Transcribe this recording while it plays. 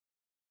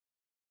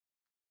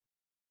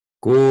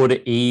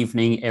Good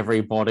evening,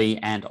 everybody,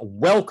 and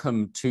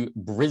welcome to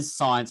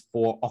BrisScience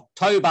for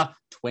October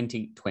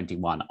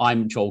 2021.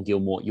 I'm Joel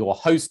Gilmore, your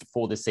host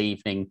for this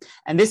evening,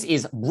 and this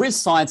is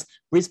BrisScience,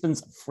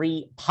 Brisbane's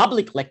free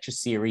public lecture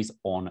series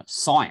on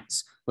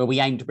science, where we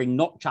aim to bring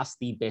not just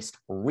the best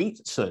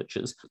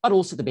researchers, but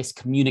also the best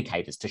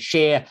communicators to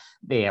share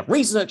their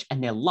research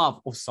and their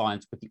love of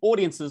science with the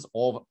audiences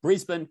of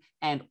Brisbane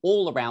and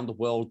all around the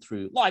world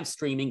through live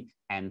streaming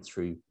and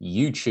through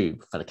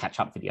YouTube for the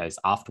catch-up videos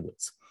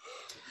afterwards.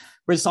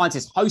 BrisScience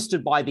is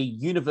hosted by the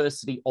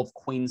University of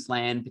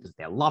Queensland because of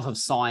their love of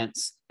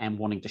science and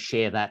wanting to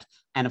share that.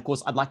 And of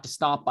course, I'd like to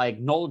start by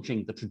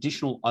acknowledging the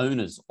traditional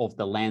owners of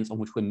the lands on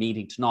which we're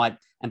meeting tonight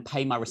and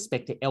pay my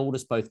respect to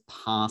elders both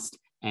past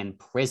and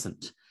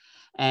present.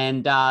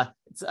 And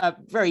it's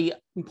very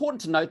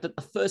important to note that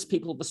the first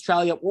people of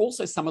Australia were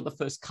also some of the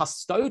first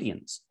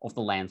custodians of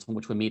the lands on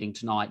which we're meeting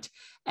tonight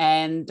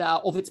and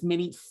of its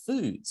many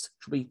foods,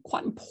 which will be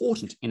quite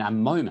important in a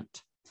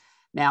moment.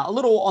 Now, a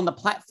little on the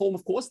platform,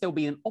 of course, there'll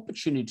be an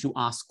opportunity to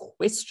ask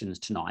questions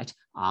tonight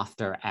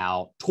after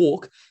our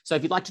talk. So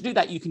if you'd like to do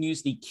that, you can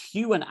use the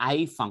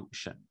Q&A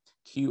function.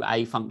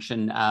 Q&A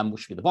function,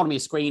 which should be at the bottom of your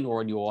screen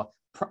or on your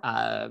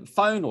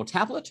phone or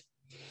tablet.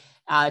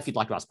 If you'd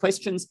like to ask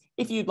questions,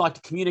 if you'd like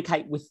to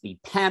communicate with the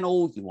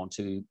panel, you want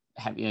to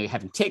have,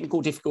 having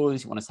technical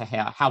difficulties, you want to say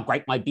how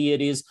great my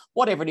beard is,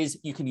 whatever it is,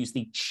 you can use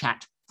the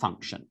chat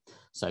function.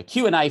 So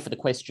Q&A for the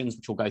questions,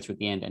 which we'll go through at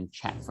the end, and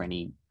chat for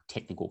any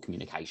technical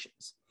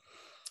communications.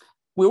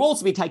 We'll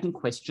also be taking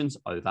questions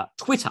over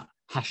Twitter,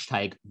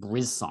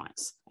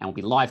 #BrisScience, and we'll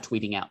be live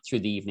tweeting out through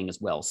the evening as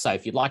well. So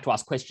if you'd like to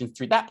ask questions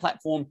through that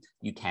platform,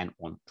 you can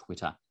on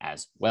Twitter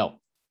as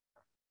well.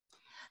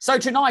 So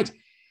tonight,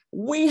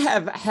 we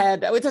have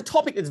had, it's a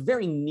topic that's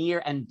very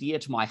near and dear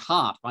to my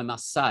heart, I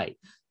must say,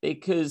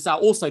 because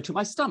also to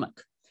my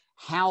stomach,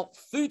 how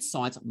food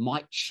science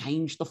might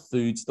change the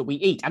foods that we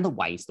eat and the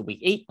ways that we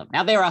eat them.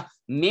 Now, there are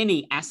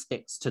many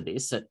aspects to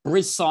this. At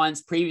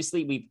BrisScience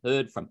previously, we've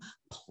heard from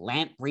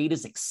plant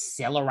breeders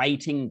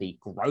accelerating the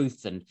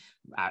growth and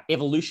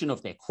evolution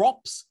of their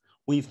crops.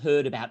 We've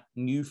heard about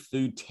new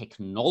food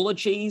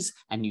technologies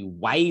and new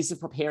ways of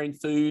preparing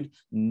food,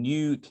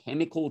 new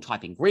chemical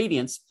type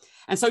ingredients.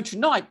 And so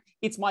tonight,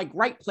 it's my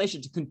great pleasure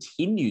to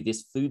continue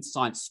this food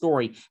science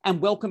story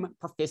and welcome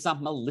Professor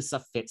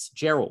Melissa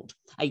Fitzgerald,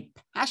 a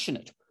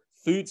passionate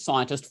food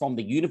scientist from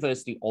the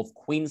University of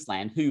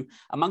Queensland who,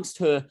 amongst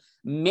her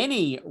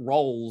many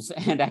roles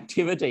and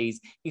activities,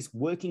 is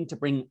working to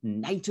bring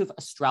native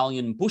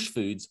Australian bush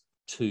foods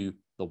to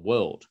the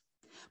world.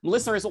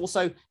 Melissa is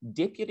also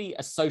Deputy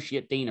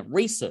Associate Dean of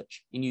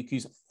Research in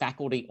UQ's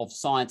Faculty of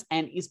Science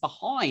and is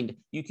behind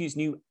UQ's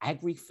new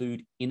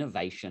Agri-Food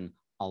Innovation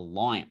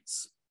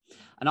Alliance.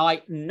 And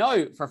I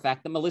know for a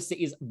fact that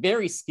Melissa is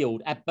very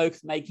skilled at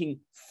both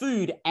making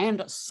food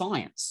and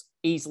science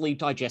easily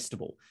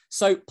digestible.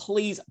 So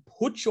please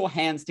put your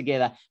hands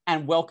together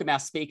and welcome our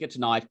speaker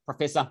tonight,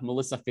 Professor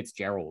Melissa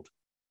Fitzgerald.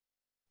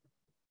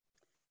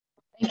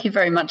 Thank you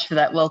very much for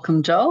that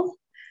welcome, Joel.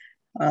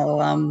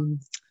 I'll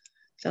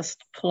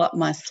just pull up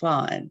my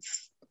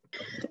slides.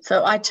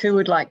 So I too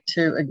would like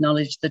to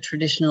acknowledge the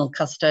traditional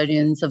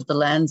custodians of the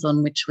lands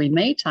on which we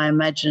meet. I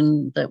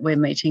imagine that we're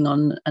meeting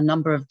on a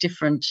number of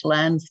different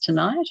lands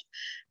tonight.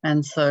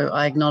 And so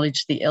I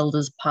acknowledge the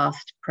elders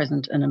past,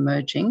 present and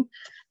emerging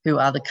who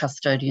are the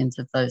custodians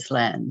of those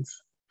lands.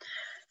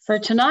 So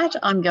tonight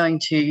I'm going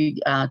to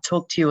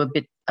talk to you a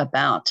bit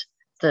about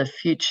the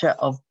future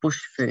of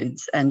bush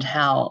foods and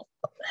how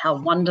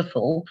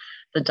wonderful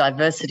the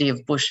diversity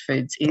of bush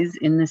foods is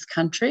in this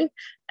country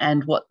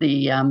and what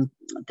the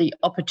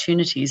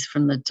opportunities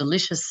from the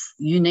delicious,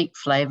 unique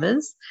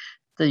flavours,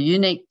 the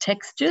unique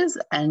textures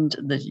and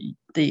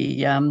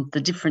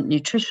the different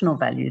nutritional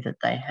value that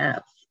they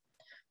have.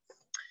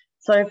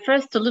 So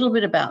first, a little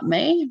bit about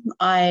me.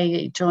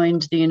 I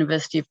joined the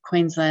University of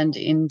Queensland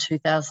in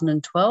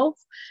 2012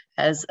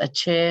 as the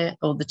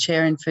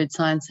chair in food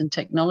science and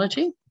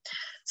technology.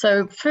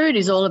 So food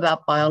is all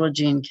about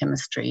biology and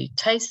chemistry,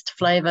 taste,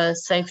 flavour,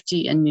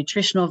 safety and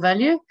nutritional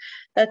value.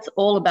 That's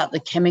all about the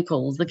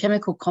chemicals, the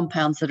chemical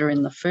compounds that are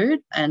in the food,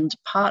 and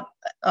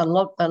a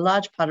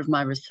large part of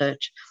my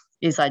research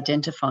is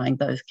identifying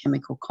those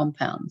chemical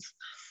compounds.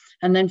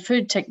 And then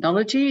food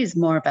technology is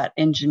more about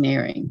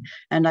engineering.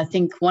 And I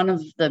think one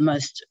of the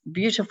most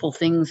beautiful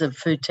things of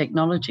food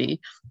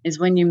technology is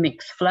when you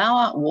mix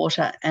flour,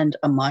 water and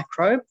a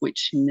microbe,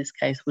 which in this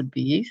case would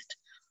be yeast,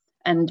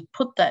 and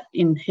put that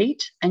in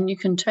heat and you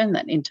can turn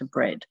that into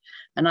bread.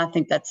 And I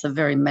think that's a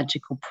very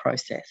magical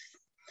process.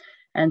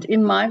 And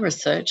in my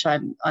research, I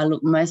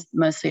look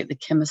mostly at the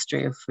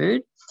chemistry of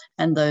food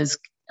and those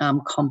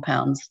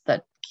compounds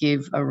that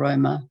give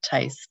aroma,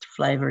 taste,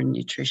 flavour and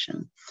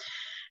nutrition.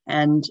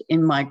 And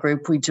in my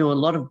group, we do a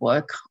lot of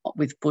work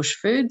with bush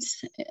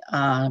foods.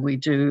 We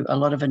do a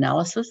lot of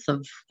analysis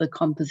of the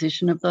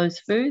composition of those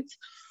foods.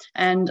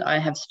 And I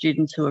have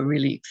students who are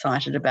really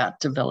excited about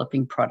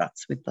developing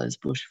products with those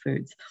bush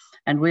foods.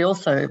 And we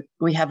also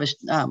have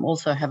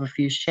a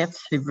few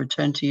chefs who've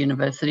returned to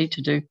university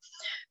to do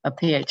a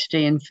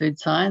PhD in food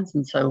science,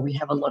 and so we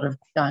have a lot of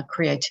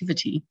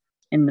creativity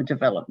in the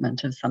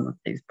development of some of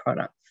these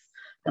products.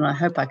 And I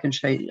hope I can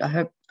show you. I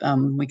hope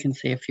we can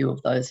see a few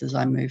of those as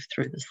I move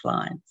through the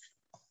slides.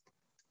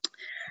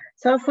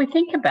 So if we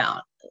think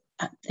about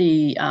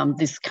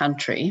this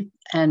country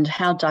and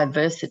how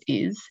diverse it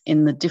is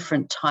in the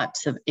different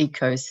types of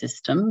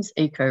ecosystems,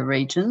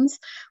 ecoregions,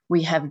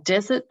 we have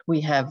desert,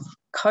 we have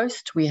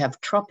coast, we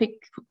have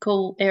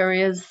tropical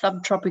areas,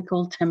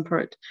 subtropical,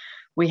 temperate.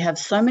 We have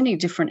so many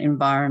different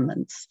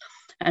environments.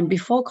 And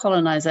before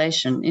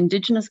colonisation,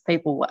 Indigenous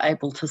people were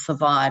able to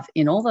survive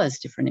in all those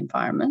different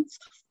environments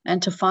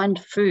and to find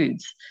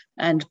foods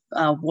and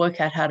work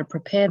out how to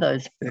prepare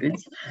those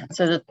foods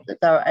so that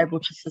they were able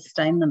to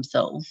sustain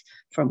themselves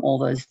from all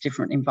those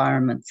different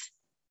environments.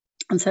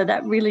 And so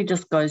that really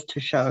just goes to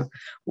show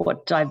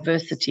what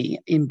diversity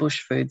in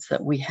bush foods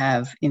that we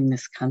have in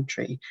this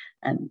country,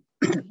 and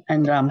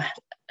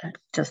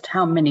just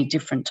how many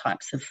different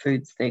types of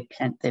foods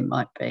there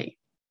might be.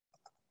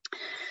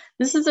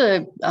 This is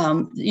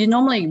you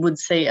normally would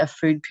see a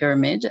food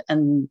pyramid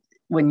and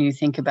when you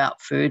think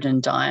about food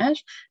and diet,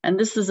 and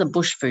this is a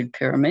bush food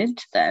pyramid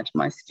that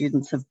my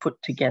students have put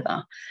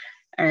together.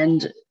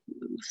 And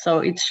so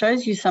it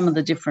shows you some of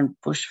the different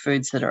bush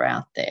foods that are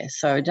out there.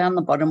 So down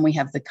the bottom, we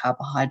have the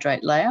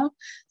carbohydrate layer.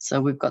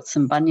 So we've got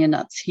some bunya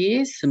nuts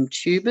here, some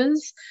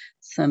tubers,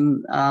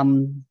 some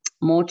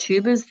more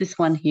tubers. This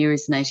one here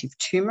is native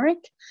turmeric.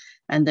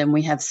 And then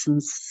we have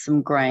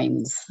some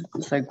grains,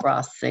 so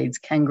grass seeds,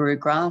 kangaroo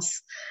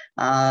grass,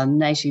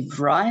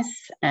 native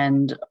rice,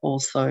 and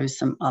also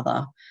some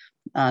other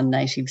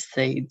native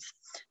seeds.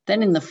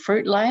 Then in the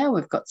fruit layer,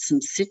 we've got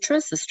some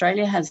citrus.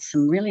 Australia has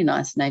some really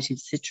nice native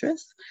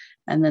citrus.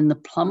 And then the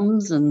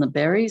plums and the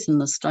berries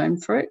and the stone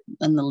fruit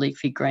and the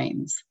leafy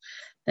greens.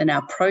 Then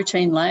our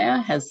protein layer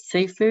has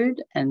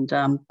seafood and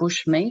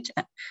bush meat.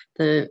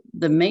 The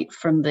meat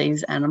from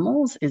these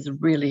animals is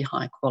really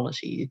high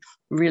quality,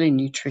 really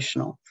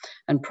nutritional.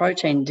 And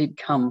protein did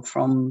come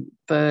from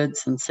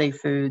birds and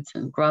seafoods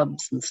and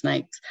grubs and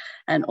snakes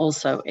and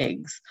also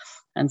eggs.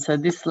 And so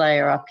this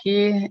layer up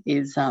here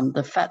is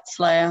the fats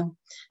layer.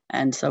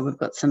 And so we've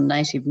got some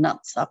native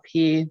nuts up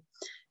here,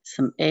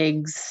 some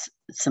eggs,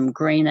 some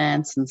green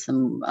ants and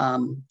some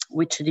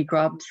witchetty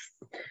grubs.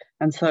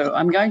 And so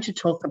I'm going to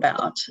talk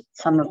about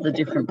some of the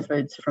different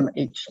foods from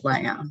each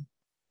layer.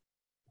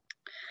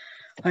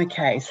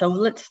 Okay, so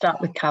let's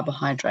start with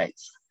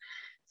carbohydrates.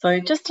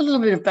 So just a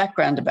little bit of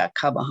background about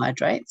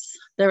carbohydrates.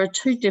 There are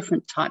two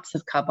different types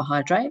of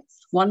carbohydrates.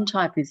 One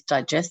type is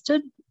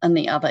digested and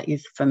the other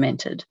is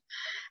fermented.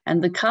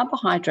 And the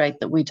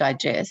carbohydrate that we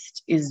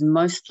digest is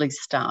mostly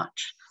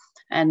starch.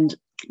 And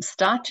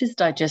starch is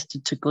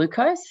digested to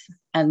glucose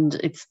and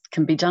it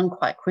can be done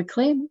quite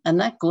quickly. And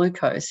that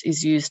glucose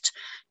is used,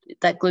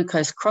 that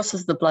glucose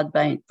crosses the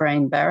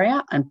blood-brain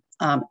barrier and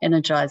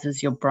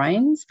energizes your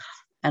brains,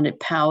 and it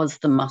powers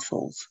the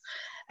muscles.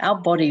 Our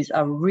bodies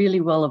are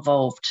really well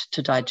evolved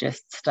to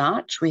digest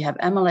starch. We have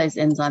amylase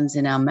enzymes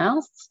in our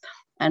mouths,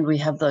 and we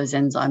have those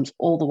enzymes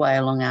all the way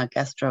along our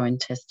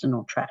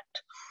gastrointestinal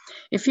tract.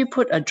 If you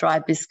put a dry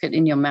biscuit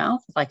in your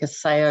mouth, like a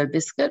Sayo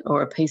biscuit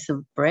or a piece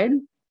of bread,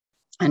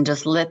 and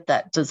just let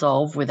that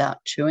dissolve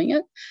without chewing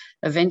it,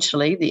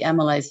 eventually the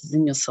amylases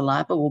in your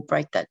saliva will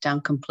break that down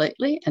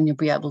completely and you'll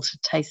be able to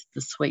taste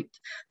the sweet,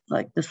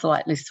 like the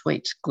slightly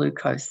sweet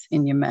glucose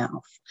in your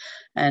mouth.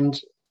 And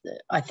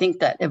I think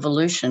that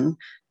evolution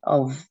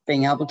of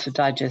being able to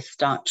digest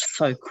starch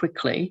so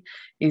quickly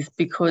is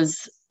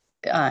because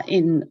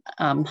in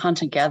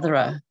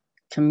hunter-gatherer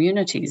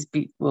communities,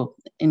 well,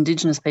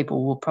 Indigenous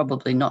people were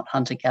probably not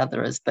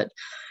hunter-gatherers, but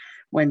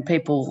when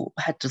people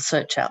had to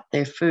search out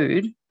their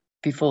food,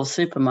 before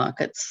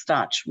supermarkets,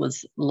 starch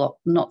was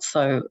not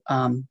so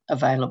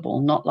available,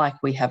 not like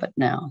we have it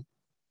now.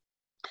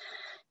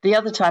 The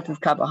other type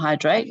of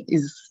carbohydrate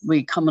is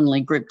we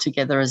commonly group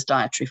together as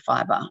dietary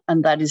fibre,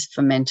 and that is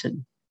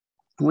fermented.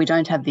 We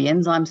don't have the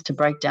enzymes to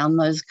break down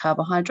those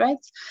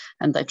carbohydrates,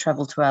 and they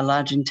travel to our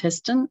large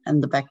intestine,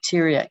 and the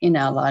bacteria in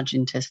our large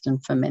intestine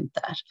ferment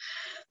that.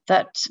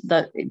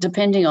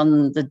 Depending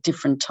on the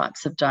different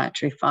types of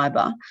dietary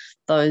fibre,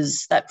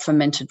 that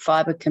fermented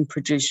fibre can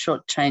produce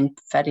short-chain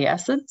fatty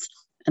acids,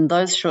 and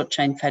those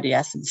short-chain fatty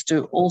acids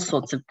do all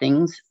sorts of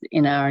things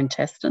in our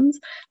intestines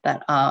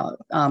that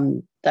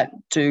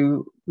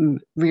do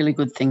really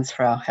good things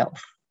for our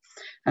health.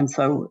 And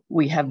so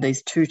we have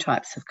these two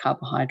types of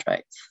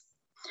carbohydrates.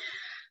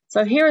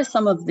 So here are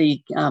some of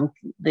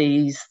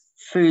these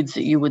foods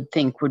that you would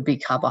think would be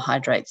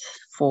carbohydrates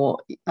for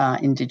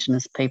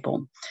Indigenous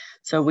people.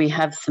 So we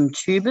have some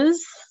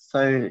tubers.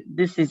 So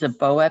this is a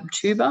boab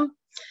tuber.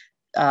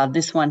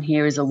 This one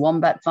here is a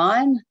wombat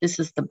vine. This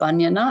is the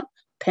bunya nut,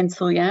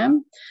 pencil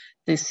yam.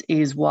 This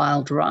is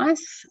wild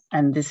rice,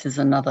 and this is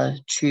another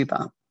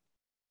tuber.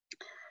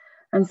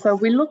 And so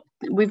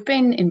we've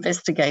been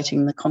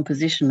investigating the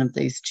composition of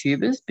these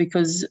tubers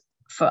because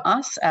for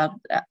us,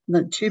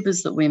 the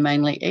tubers that we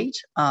mainly eat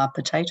are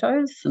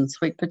potatoes and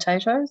sweet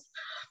potatoes,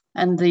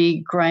 and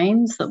the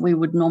grains that we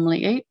would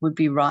normally eat would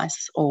be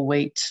rice or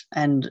wheat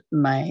and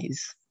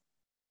maize.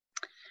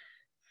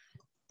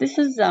 This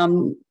is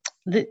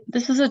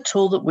a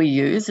tool that we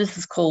use. This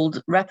is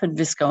called rapid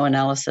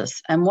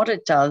viscoanalysis, and what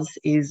it does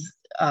is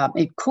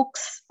it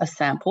cooks a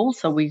sample.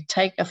 So we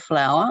take a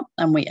flour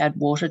and we add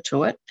water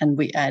to it, and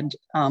we add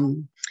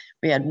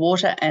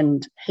water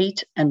and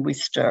heat, and we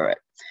stir it.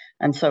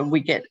 And so we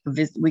get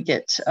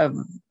a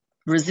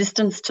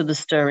resistance to the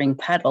stirring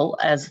paddle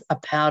as a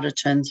powder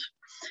turns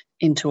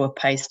into a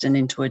paste and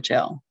into a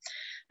gel.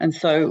 And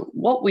so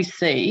what we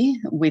see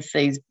with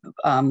these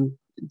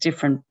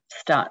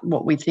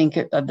what we think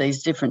of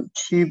these different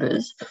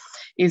tubers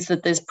is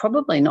that there's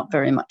probably not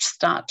very much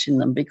starch in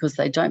them, because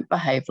they don't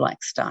behave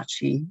like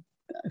starchy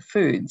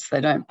foods.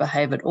 They don't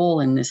behave at all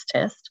in this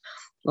test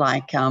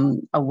like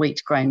a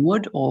wheat grain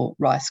would or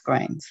rice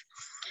grains.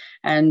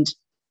 And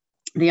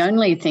the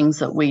only things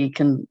that we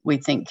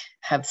think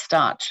have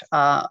starch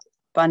are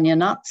bunya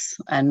nuts,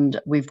 and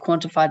we've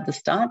quantified the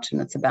starch,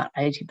 and it's about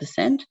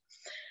 80%.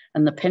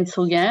 And the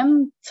pencil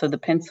yam, so the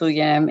pencil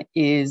yam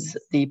is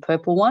the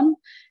purple one,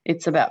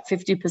 it's about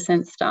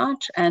 50%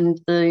 starch, and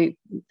the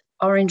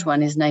orange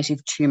one is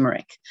native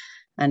turmeric,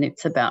 and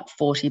it's about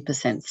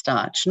 40%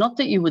 starch. Not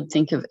that you would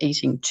think of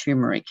eating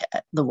turmeric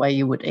the way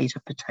you would eat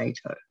a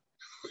potato.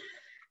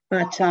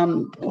 But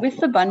with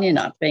the bunya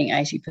nut being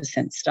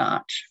 80%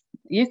 starch,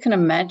 you can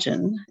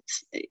imagine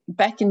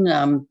back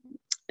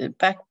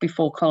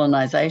before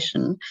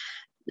colonisation,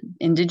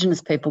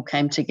 Indigenous people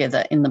came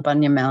together in the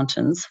Bunya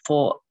Mountains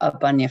for a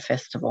Bunya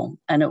festival,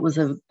 and it was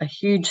a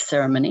huge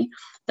ceremony.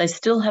 They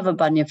still have a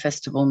Bunya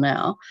festival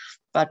now,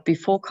 but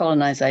before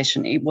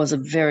colonisation, it was a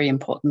very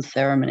important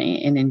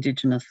ceremony in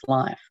Indigenous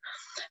life.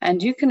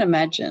 And you can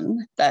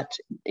imagine that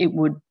it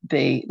would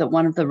be that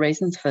one of the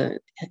reasons for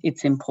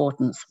its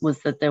importance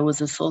was that there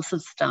was a source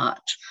of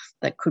starch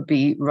that could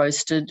be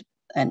roasted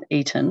and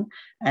eaten,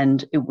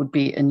 and it would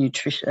be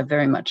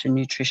very much a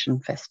nutrition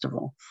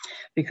festival.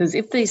 Because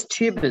if these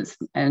tubers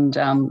and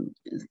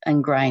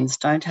grains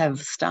don't have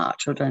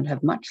starch or don't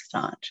have much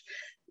starch,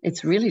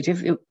 it's really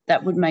difficult.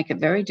 That would make it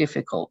very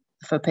difficult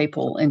for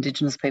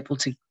Indigenous people,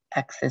 to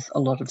access a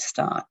lot of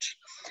starch.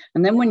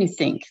 And then when you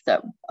think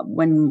that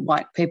when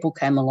white people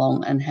came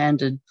along and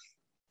handed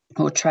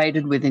or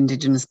traded with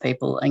Indigenous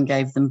people and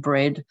gave them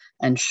bread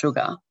and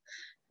sugar,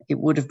 it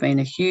would have been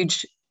a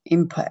huge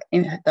impact.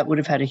 That would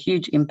have had a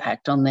huge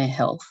impact on their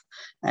health.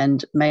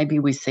 And maybe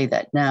we see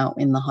that now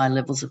in the high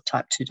levels of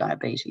type 2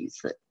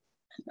 diabetes that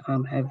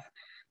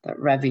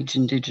ravage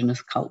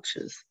Indigenous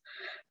cultures.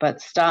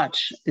 But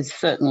starch is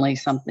certainly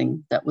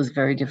something that was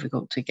very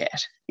difficult to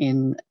get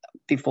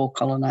before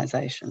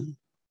colonisation.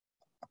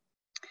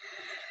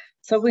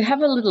 So we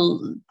have a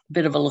little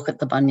bit of a look at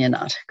the bunya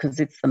nut, because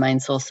it's the main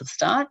source of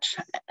starch,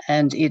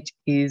 and it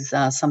is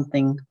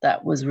something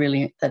that's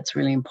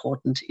really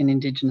important in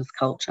Indigenous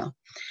culture.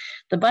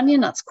 The bunya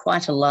nut's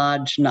quite a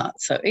large nut,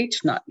 so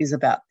each nut is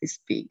about this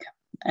big,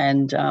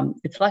 and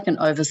it's like an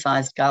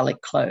oversized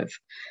garlic clove.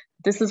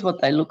 This is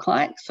what they look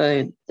like.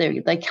 So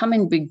they come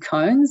in big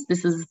cones.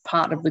 This is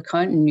part of the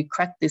cone, and you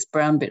crack this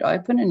brown bit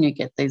open and you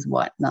get these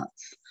white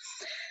nuts.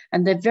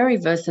 And they're very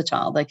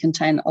versatile. They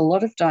contain a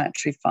lot of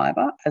dietary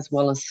fibre as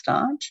well as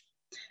starch,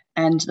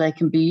 and they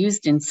can be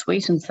used in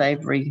sweet and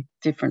savoury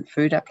different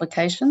food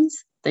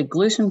applications. They're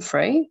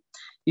gluten-free.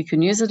 You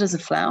can use it as a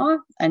flour,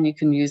 and you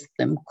can use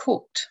them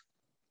cooked.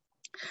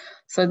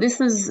 So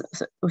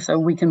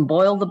we can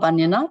boil the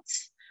bunya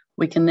nuts.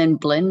 We can then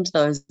blend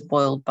those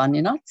boiled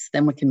bunya nuts.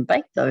 Then we can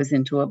bake those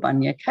into a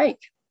bunya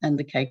cake, and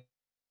the cake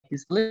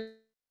is delicious.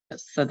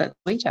 So that's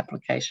wheat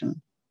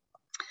application.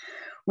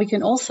 We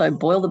can also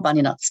boil the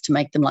bunya nuts to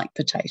make them like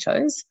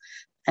potatoes.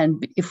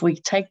 And if we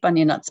take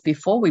bunya nuts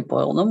before we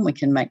boil them, we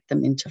can make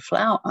them into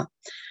flour.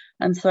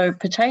 And so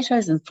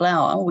potatoes and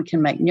flour, we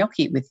can make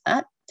gnocchi with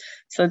that.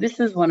 So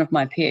this is one of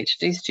my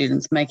PhD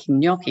students making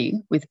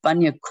gnocchi with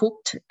bunya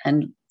cooked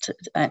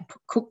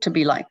cooked to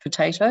be like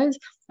potatoes,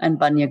 and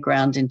bunya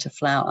ground into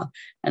flour.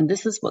 And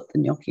this is what the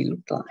gnocchi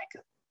looked like.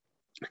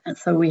 And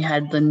so we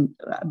had the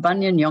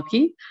bunya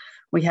gnocchi.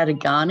 We had a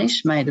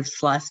garnish made of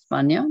sliced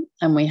bunya,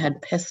 and we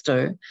had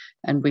pesto,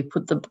 and we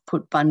put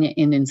bunya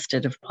in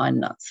instead of pine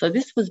nuts. So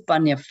this was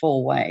bunya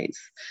 4 ways,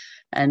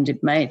 and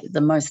it made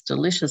the most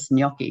delicious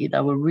gnocchi.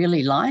 They were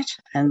really light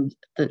and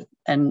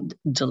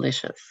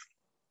delicious.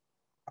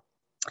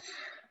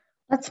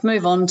 Let's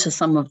move on to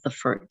some of the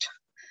fruit.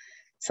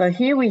 So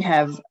here we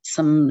have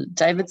some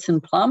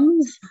Davidson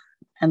plums,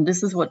 and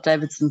this is what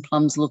Davidson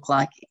plums look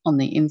like on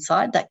the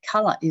inside. That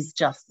colour is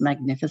just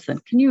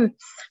magnificent.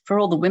 For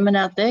all the women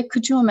out there,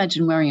 could you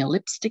imagine wearing a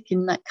lipstick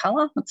in that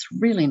colour? It's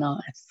really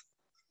nice.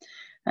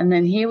 And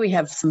then here we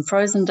have some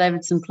frozen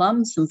Davidson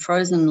plums, some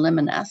frozen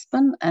lemon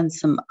aspen, and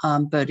some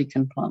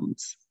Burdekin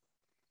plums.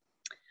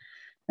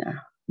 Now,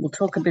 we'll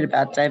talk a bit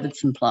about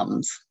Davidson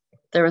plums.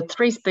 There are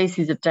 3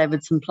 species of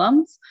Davidson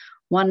plums,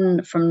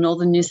 one from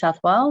northern New South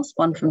Wales,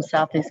 one from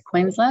South-East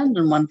Queensland,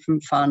 and one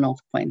from far north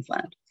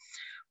Queensland.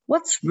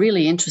 What's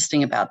really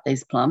interesting about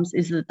these plums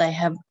is that they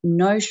have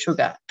no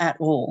sugar at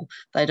all.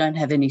 They don't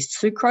have any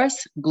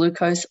sucrose,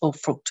 glucose, or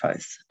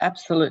fructose,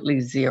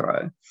 absolutely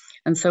zero.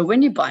 And so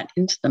when you bite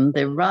into them,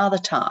 they're rather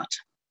tart,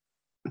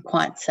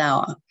 quite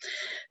sour.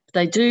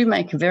 They do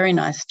make a very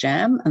nice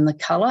jam, and the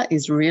colour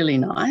is really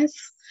nice.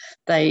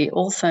 They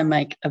also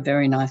make a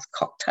very nice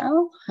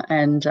cocktail,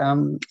 and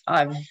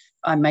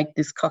I make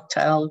this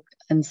cocktail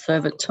and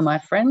serve it to my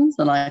friends,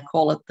 and I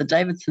call it the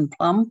Davidson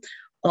Plum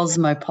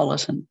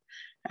Osmopolitan.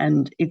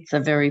 And it's a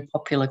very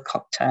popular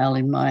cocktail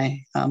in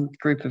my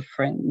group of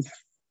friends.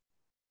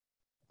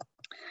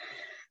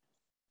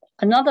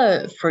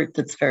 Another fruit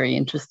that's very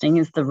interesting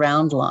is the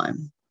round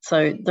lime.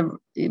 So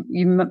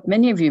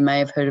many of you may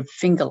have heard of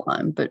finger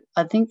lime, but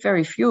I think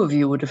very few of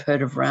you would have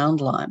heard of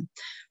round lime.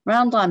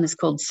 Round lime is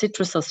called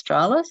Citrus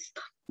australis.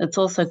 It's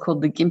also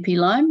called the Gympie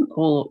lime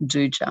or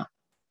Dooja.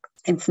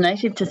 It's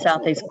native to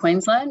South-East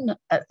Queensland,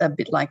 a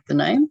bit like the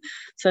name.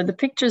 So the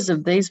pictures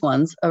of these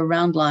ones are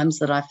round limes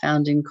that I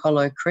found in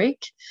Collow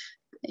Creek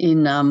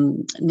in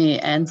near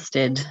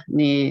Anstead,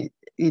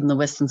 in the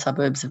western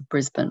suburbs of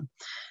Brisbane.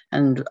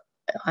 And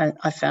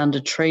I found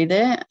a tree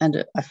there,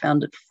 and I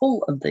found it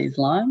full of these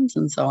limes,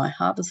 and so I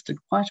harvested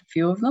quite a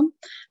few of them,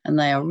 and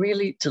they are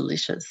really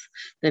delicious.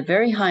 They're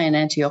very high in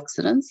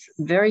antioxidants,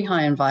 very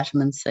high in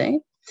vitamin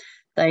C.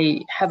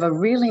 They have a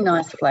really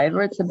nice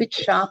flavour. It's a bit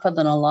sharper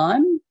than a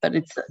lime, but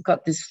it's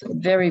got this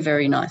very,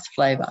 very nice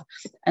flavour.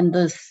 And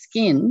the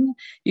skin,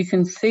 you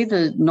can see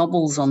the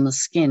knobbles on the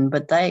skin,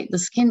 but the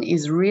skin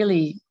is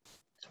really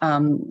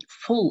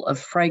full of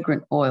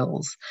fragrant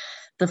oils.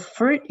 The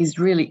fruit is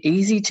really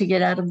easy to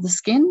get out of the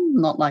skin,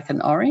 not like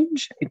an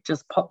orange. It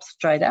just pops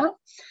straight out.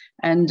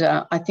 And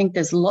I think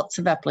there's lots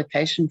of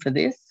application for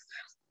this.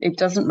 It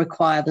doesn't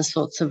require the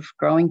sorts of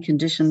growing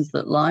conditions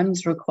that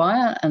limes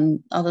require and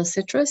other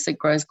citrus. It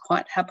grows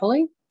quite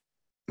happily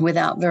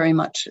without very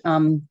much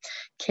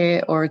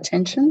care or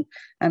attention,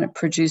 and it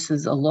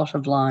produces a lot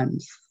of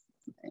limes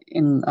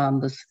in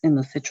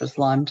the citrus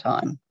lime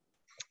time.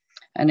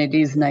 And it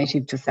is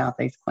native to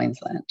South-East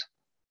Queensland.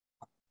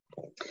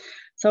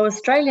 So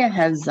Australia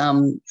has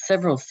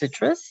several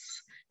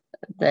citrus.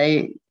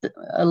 A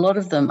lot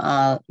of them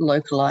are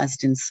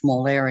localised in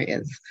small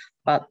areas,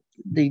 but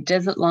the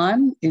desert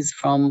lime is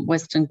from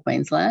Western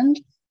Queensland.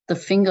 The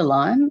finger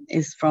lime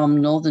is from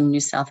northern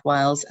New South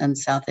Wales and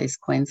South-East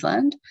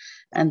Queensland,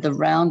 and the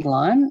round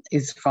lime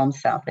is from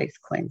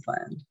South-East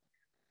Queensland.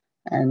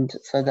 And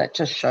so that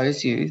just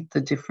shows you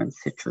the different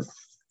citrus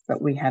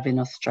that we have in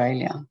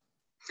Australia.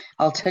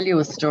 I'll tell you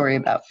a story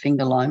about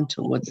finger lime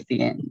towards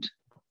the end.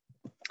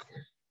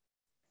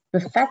 The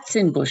fats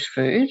in bush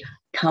food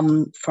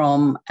come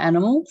from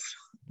animals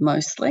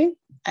mostly,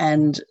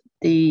 and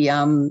the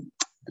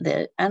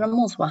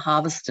animals were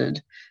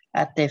harvested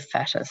at their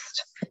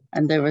fattest.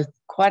 And there were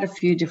quite a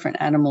few different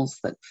animals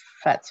that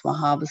fats were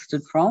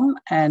harvested from.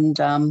 And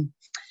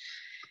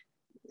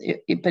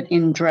but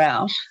in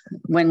drought,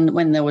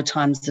 when there were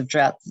times of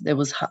drought, there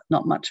was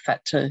not much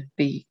fat to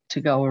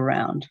go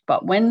around.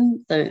 But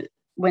when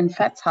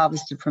fat's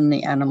harvested from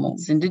the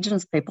animals,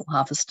 Indigenous people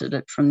harvested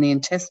it from the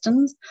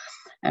intestines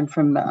and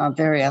from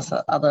various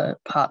other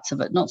parts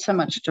of it, not so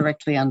much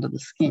directly under the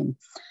skin.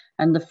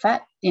 And the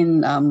fat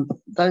in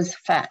those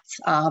fats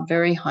are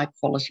very high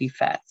quality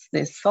fats.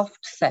 They're soft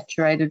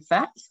saturated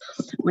fats,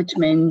 which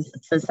means,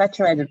 so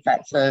saturated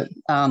fats are,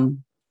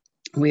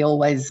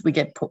 we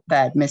get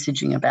bad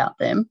messaging about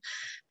them,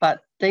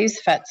 but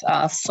these fats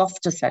are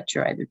softer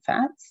saturated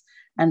fats,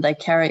 and they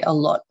carry a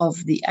lot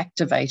of the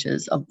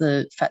activators of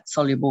the fat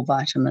soluble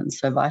vitamins,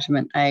 so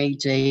vitamin A,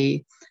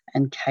 D,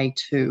 and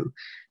K2.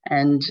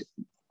 And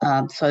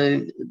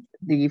so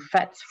the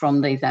fats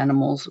from these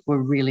animals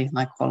were really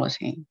high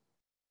quality.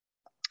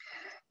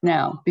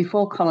 Now,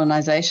 before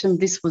colonisation,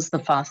 this was the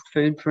fast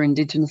food for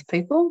Indigenous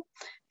people.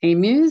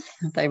 Emus,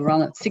 they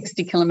run at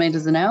 60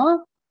 kilometres an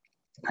hour,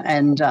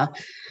 and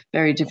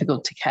very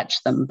difficult to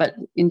catch them. But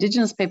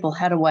Indigenous people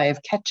had a way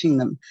of catching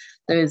them.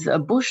 There's a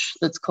bush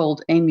that's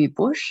called emu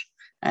bush,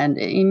 and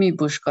emu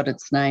bush got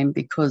its name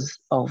because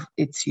of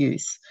its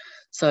use.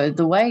 So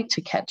the way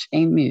to catch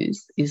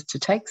emus is to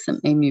take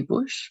some emu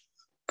bush,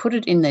 put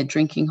it in their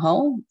drinking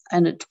hole,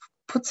 and it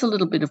puts a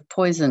little bit of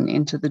poison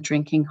into the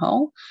drinking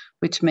hole,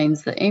 which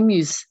means the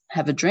emus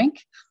have a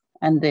drink,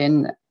 and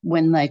then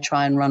when they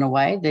try and run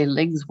away, their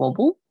legs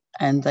wobble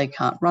and they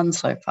can't run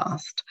so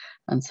fast.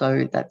 And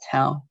so that's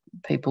how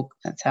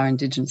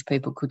Indigenous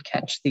people could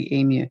catch the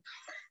emu,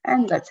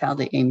 and that's how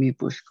the emu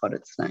bush got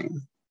its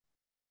name.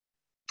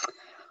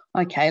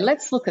 Okay,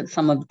 let's look at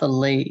some of the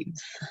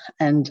leaves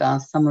and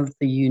some of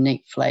the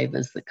unique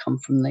flavours that come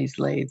from these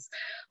leaves.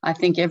 I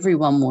think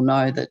everyone will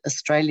know that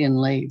Australian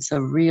leaves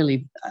are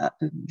really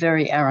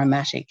very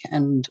aromatic,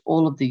 and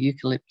all of the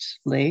eucalypt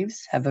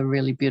leaves have a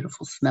really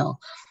beautiful smell.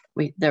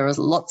 There are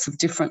lots of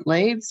different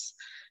leaves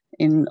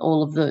in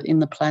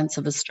the plants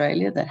of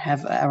Australia that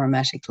have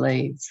aromatic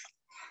leaves.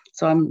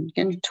 So I'm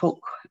going to talk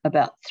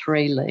about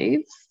 3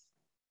 leaves.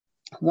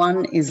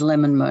 One is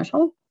lemon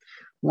myrtle.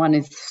 One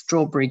is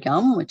strawberry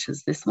gum, which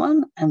is this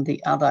one, and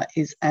the other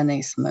is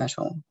anise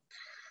myrtle.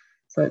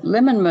 So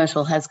lemon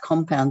myrtle has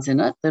compounds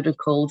in it that are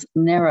called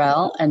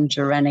nerale and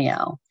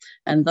geranial.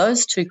 And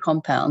those two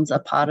compounds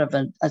are part of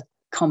a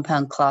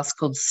compound class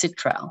called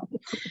citral.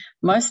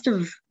 Most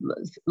of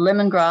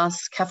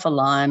lemongrass, kaffir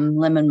lime,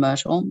 lemon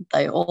myrtle,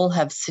 they all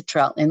have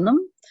citral in them,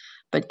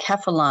 but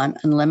kaffir lime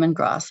and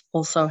lemongrass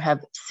also have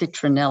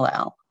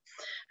citronellal.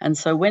 And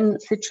so when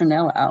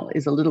citronellal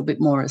is a little bit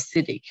more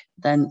acidic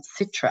than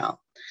citral,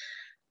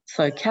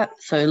 so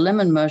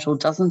lemon myrtle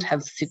doesn't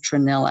have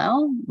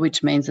citronellal,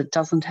 which means it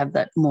doesn't have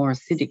that more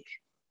acidic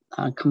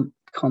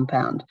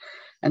compound.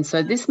 And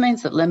so this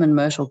means that lemon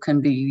myrtle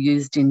can be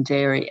used in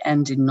dairy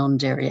and in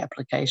non-dairy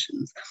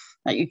applications.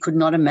 You could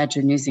not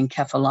imagine using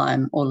kaffir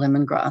lime or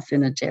lemongrass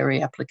in a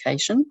dairy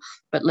application,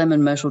 but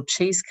lemon myrtle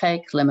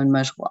cheesecake, lemon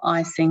myrtle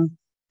icing,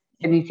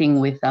 anything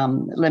with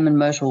lemon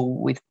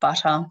myrtle with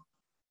butter,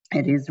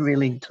 it is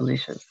really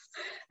delicious.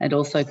 It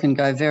also can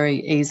go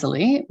very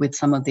easily with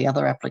some of the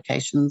other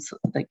applications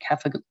that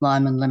kaffir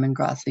lime and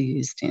lemongrass are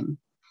used in.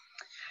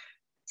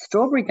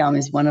 Strawberry gum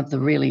is one of the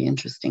really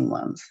interesting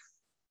ones.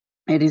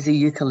 It is a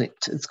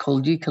eucalypt. It's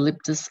called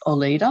Eucalyptus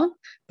olida,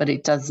 but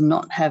it does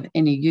not have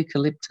any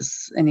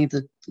eucalyptus, any of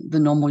the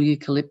normal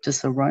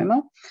eucalyptus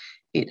aroma.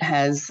 It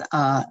has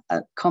a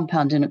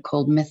compound in it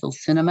called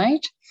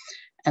methylcinnamate,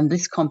 and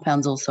this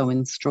compound's also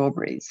in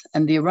strawberries.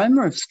 And the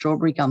aroma of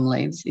strawberry gum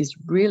leaves is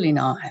really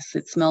nice.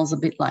 It smells a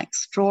bit like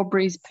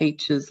strawberries,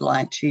 peaches,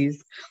 lychees,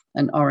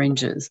 and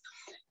oranges.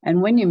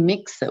 And when you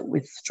mix it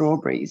with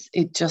strawberries,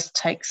 it just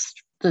takes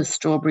the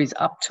strawberries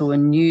up to a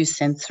new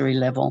sensory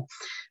level.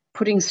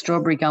 Putting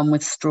strawberry gum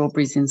with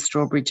strawberries in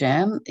strawberry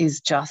jam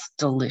is just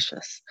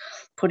delicious.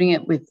 Putting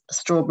it with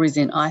strawberries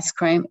in ice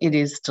cream, it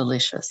is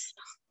delicious.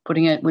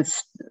 Putting it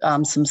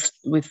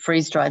with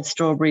freeze-dried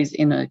strawberries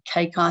in a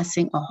cake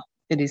icing, oh,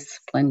 it is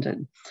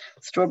splendid.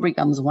 Strawberry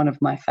gum is one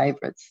of my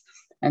favourites,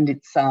 and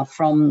it's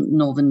from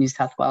northern New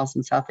South Wales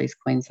and South-East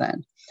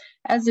Queensland,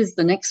 as is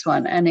the next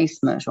one, anise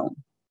myrtle.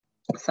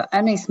 So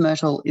anise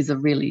myrtle is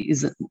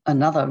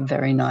another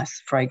very nice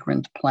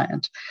fragrant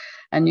plant.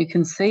 And you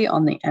can see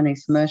on the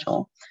anise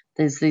myrtle,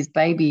 there's these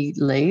baby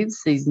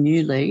leaves, these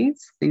new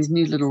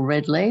little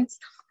red leaves,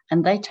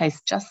 and they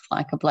taste just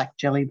like a black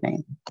jelly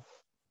bean.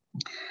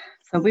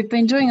 So we've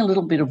been doing a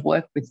little bit of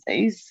work with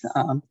these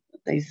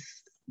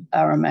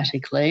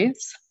aromatic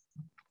leaves,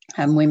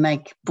 and we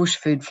make bush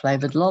food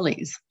flavoured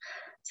lollies.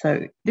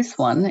 So this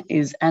one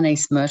is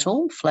anise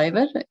myrtle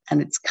flavoured,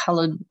 and it's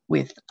coloured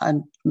with a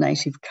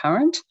native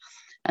currant,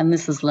 and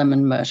this is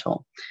lemon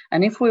myrtle.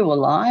 And if we were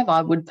live,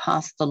 I would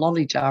pass the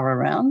lolly jar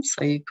around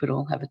so you could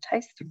all have a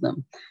taste of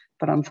them.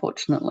 But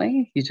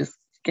unfortunately, you just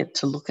get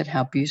to look at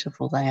how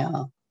beautiful they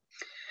are.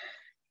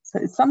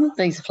 So some of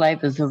these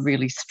flavours are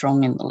really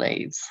strong in the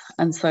leaves.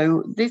 And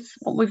so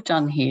what we've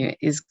done here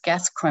is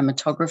gas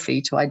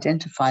chromatography to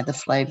identify the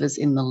flavours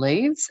in the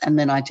leaves and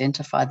then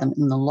identify them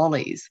in the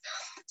lollies.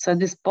 So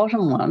this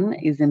bottom one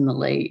is in the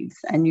leaves,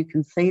 and you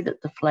can see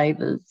that the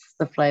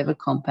flavour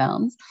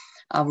compounds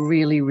are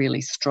really,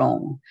 really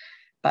strong.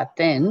 But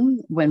then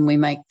when we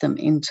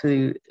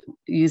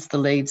use the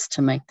leaves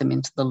to make them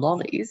into the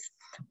lollies,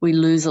 we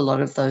lose a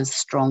lot of those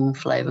strong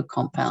flavour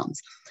compounds.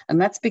 And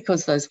that's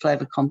because those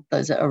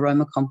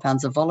aroma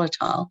compounds are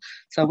volatile.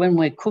 So when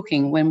we're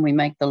cooking, when we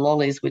make the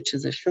lollies, which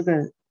is a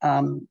sugar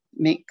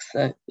mix,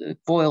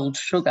 boiled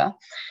sugar,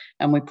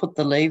 and we put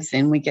the leaves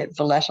in, we get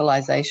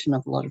volatilization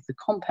of a lot of the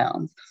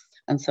compounds.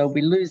 And so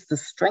we lose the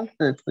strength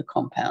of the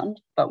compound,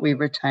 but we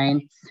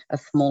retain a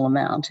small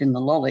amount in the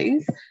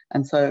lollies.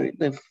 And so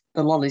the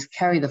lollies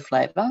carry the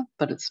flavour,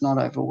 but it's not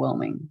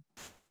overwhelming.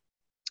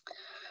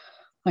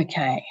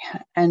 Okay,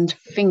 and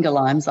finger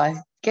limes. I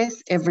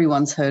guess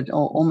everyone's heard,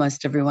 or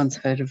almost everyone's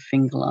heard of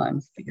finger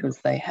limes, because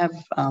they have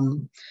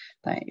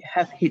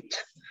hit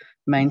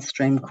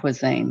mainstream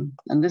cuisine.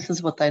 And this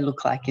is what they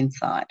look like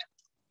inside.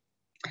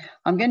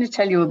 I'm going to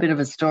tell you a bit of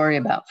a story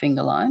about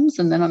finger limes,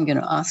 and then I'm going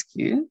to ask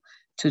you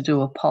to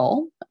do a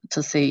poll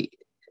to see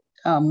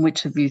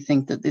which of you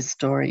think that this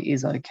story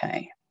is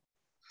okay.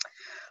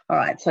 All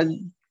right, so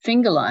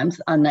finger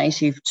limes are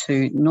native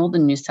to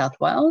northern New South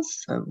Wales,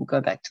 so we'll go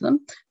back to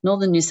them,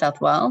 northern New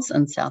South Wales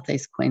and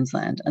southeast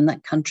Queensland, and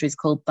that country is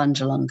called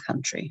Bundjalung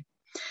country.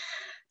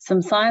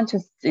 Some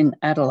scientists in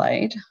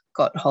Adelaide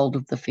got hold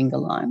of the finger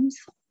limes,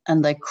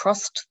 and they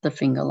crossed the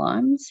finger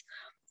limes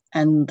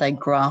and they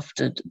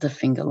grafted the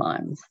finger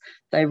limes.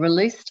 They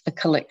released a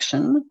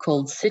collection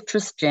called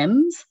Citrus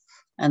Gems,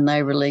 and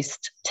they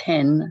released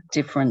 10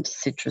 different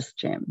citrus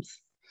gems.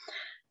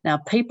 Now,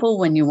 people,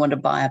 when you want to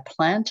buy a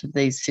plant of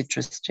these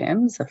citrus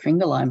gems, a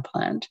finger lime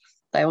plant,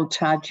 they will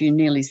charge you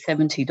nearly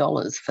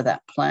 $70 for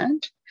that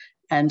plant,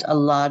 and a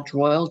large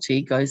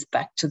royalty goes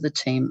back to the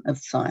team of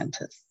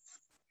scientists.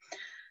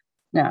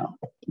 Now,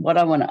 what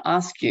I want to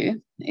ask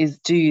you is,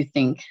 do you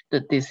think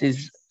that this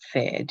is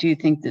fair? Do you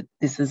think that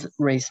this is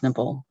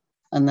reasonable?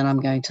 And then I'm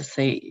going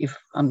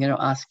to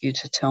ask you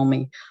to tell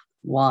me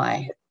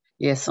why,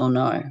 yes or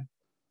no.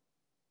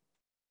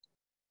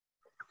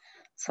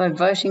 So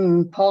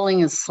polling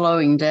is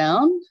slowing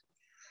down.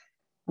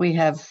 we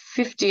have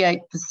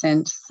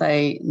 58%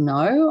 say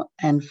no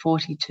and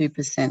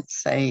 42%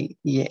 say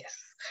yes.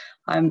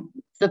 Some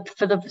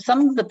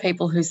of the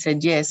people who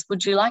said yes,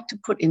 would you like to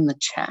put in the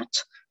chat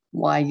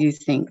why you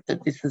think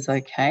that this is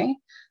okay?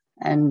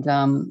 And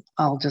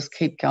I'll just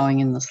keep going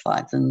in the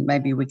slides, and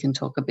maybe we can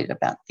talk a bit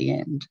about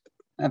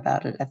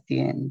it at the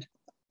end.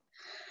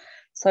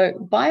 So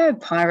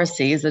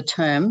biopiracy is a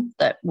term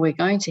that we're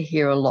going to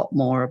hear a lot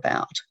more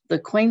about. The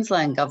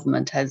Queensland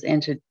government has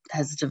entered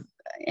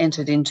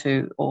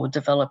into or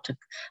developed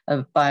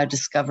a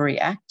Biodiscovery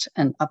Act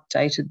and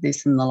updated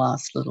this in the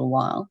last little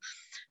while.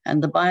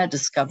 And the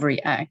Biodiscovery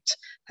Act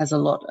has a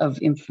lot of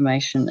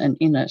information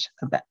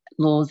about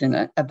laws in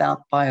it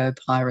about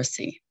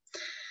biopiracy.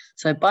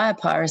 So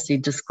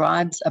biopiracy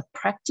describes a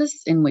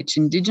practice in which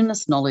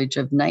Indigenous knowledge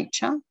of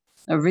nature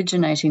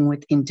originating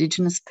with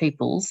Indigenous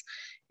peoples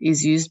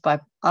is used by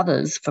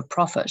others for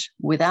profit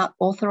without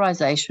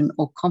authorization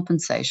or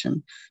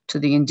compensation to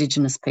the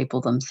Indigenous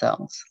people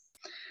themselves.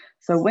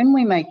 So when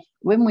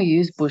we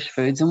use bush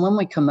foods and when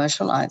we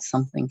commercialize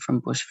something from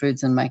bush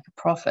foods and make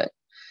a profit,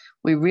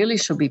 we really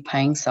should be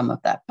paying some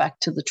of that back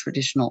to the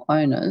traditional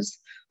owners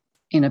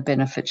in a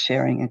benefit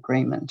sharing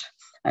agreement.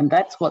 And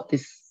that's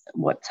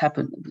what's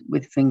happened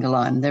with finger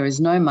lime. There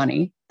is no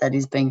money that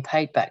is being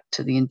paid back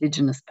to the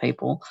Indigenous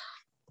people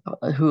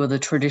who are the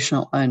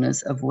traditional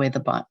owners of where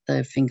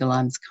the finger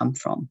limes come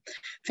from.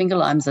 Finger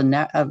limes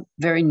are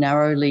very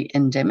narrowly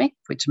endemic,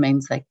 which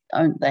means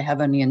they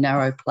have only a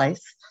narrow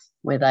place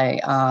where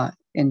they are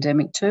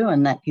endemic to,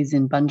 and that is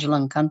in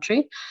Bundjalung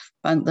country.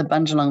 The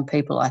Bundjalung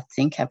people, I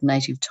think, have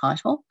native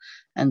title,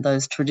 and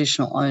those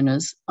traditional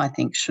owners, I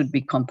think, should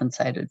be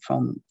compensated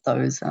from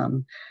those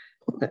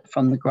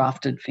from the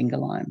grafted finger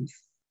limes.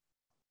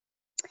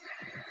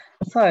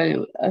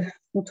 So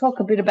we'll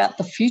talk a bit about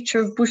the future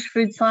of bush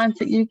food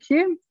science at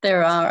UQ.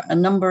 There are a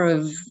number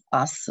of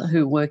us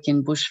who work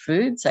in bush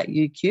foods at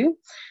UQ,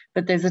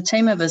 but there's a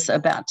team of us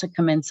about to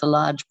commence a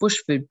large bush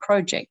food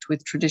project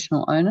with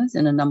traditional owners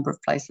in a number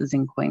of places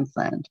in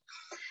Queensland.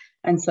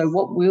 And so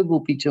what we will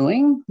be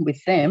doing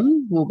with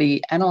them will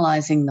be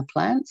analysing the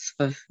plants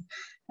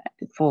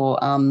for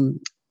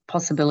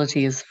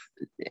possibilities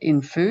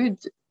in food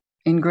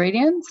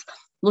ingredients,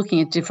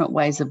 looking at different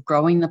ways of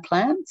growing the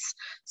plants.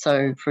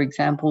 So, for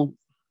example,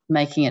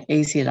 making it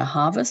easier to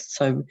harvest,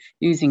 so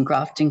using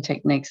grafting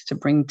techniques to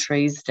bring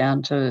trees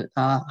down to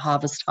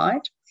harvest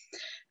height.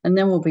 And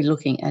then we'll be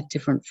looking at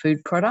different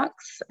food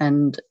products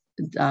and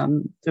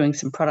doing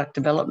some product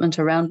development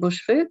around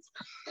bush foods,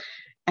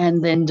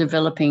 and then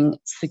developing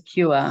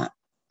secure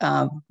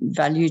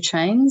value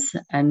chains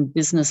and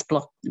business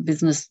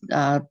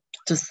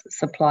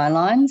supply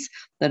lines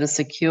that are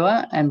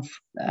secure and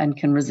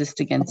can resist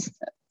against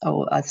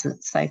or are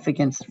safe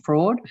against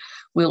fraud.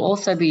 We'll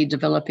also be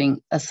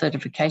developing a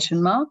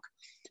certification mark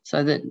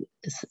so that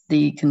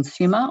the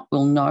consumer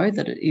will know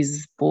that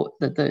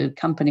that the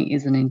company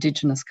is an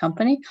Indigenous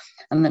company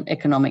and that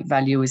economic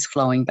value is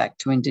flowing back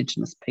to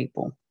Indigenous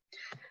people.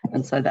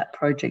 And so that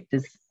project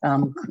is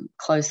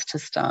close to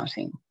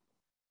starting.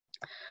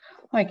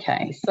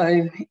 Okay,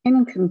 so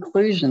in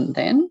conclusion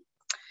then,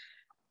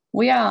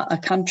 we are a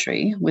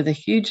country with a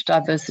huge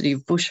diversity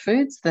of bush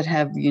foods that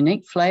have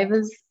unique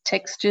flavours,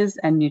 textures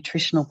and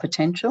nutritional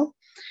potential.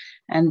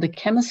 And the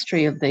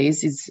chemistry of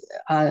these is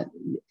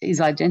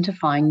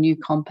identifying new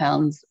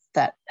compounds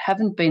that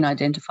haven't been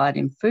identified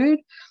in food,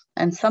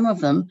 and some of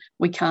them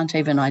we can't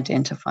even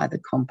identify the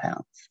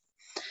compounds.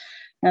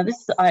 Now,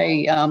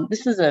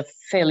 this is a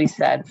fairly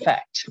sad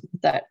fact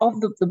that of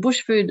the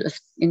bush food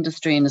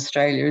industry in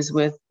Australia is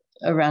worth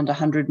around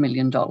 $100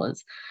 million,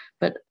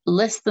 but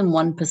less than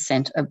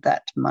 1% of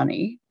that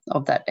money,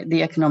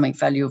 the economic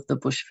value of the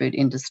bush food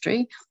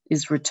industry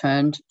is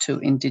returned to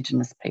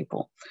Indigenous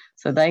people.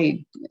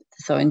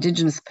 So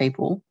Indigenous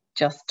people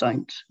just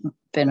don't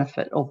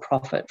benefit or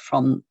profit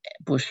from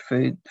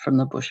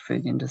the bush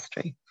food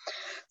industry.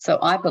 So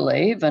I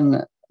believe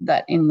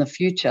that in the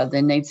future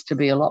there needs to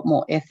be a lot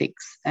more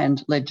ethics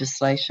and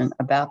legislation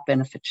about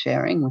benefit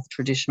sharing with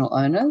traditional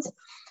owners,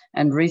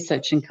 and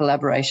research and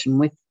collaboration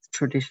with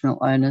traditional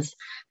owners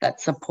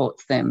that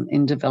supports them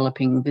in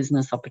developing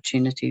business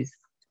opportunities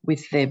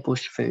with their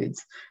bush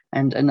foods.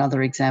 And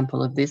another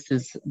example of this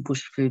is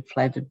bush food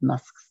flavoured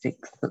musk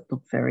sticks that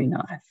look very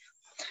nice.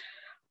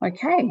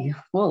 Okay,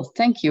 well,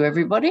 thank you,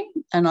 everybody.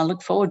 And I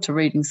look forward to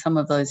reading some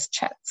of those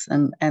chats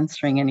and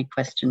answering any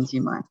questions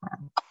you might have.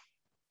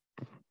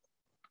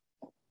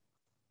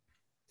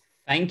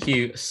 Thank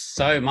you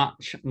so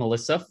much,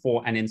 Melissa,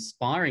 for an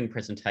inspiring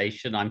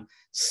presentation. I'm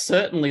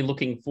certainly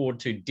looking forward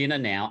to dinner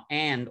now,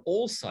 and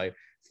also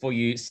for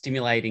you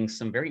stimulating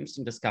some very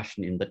interesting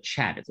discussion in the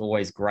chat. It's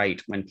always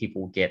great when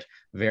people get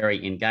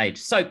very engaged.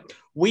 So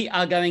we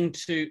are going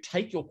to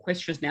take your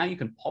questions now. You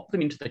can pop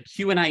them into the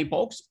Q&A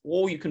box,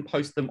 or you can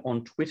post them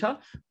on Twitter,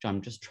 which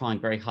I'm just trying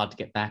very hard to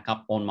get back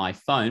up on my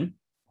phone.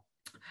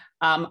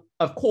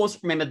 Of course,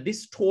 remember,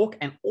 this talk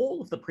and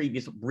all of the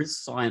previous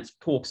BrisScience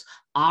talks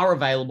are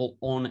available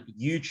on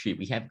YouTube.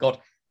 We have got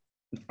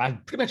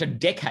pretty much a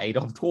decade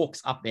of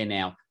talks up there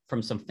now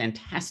from some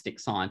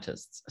fantastic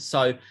scientists.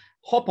 So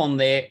hop on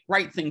there.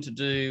 Great thing to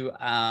do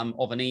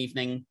of an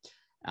evening.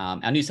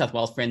 Our New South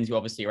Wales friends, you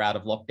obviously are out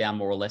of lockdown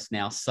more or less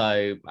now,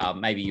 so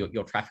maybe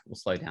your traffic will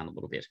slow down a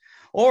little bit.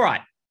 All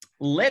right,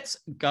 let's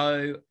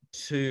go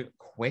to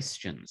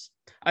questions.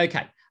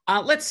 Okay,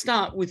 let's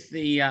start with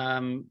the,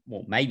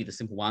 well, maybe the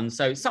simple one.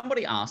 So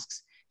somebody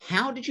asks,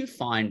 how did you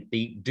find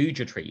the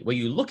Dooja tree? Were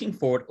you looking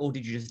for it or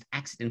did you just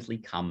accidentally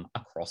come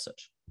across it?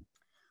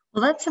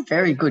 Well, that's a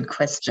very good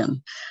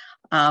question.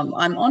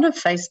 I'm on a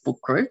Facebook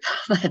group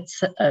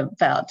that's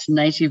about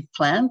native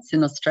plants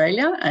in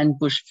Australia and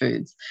bush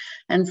foods.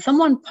 And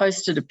someone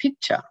posted a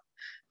picture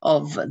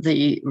of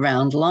the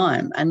round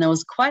lime. And there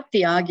was quite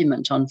the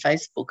argument on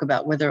Facebook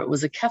about whether it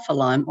was a kaffir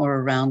lime or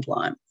a round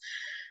lime.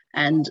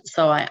 And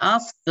so I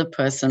asked the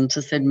person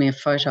to send me a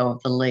photo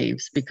of the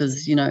leaves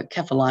because, you know,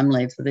 kaffir lime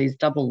leaves are these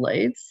double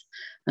leaves.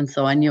 And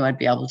so I knew I'd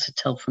be able to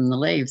tell from the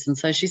leaves. And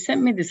so she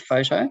sent me this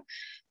photo.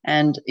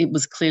 And it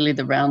was clearly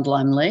the round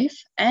lime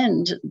leaf.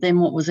 And then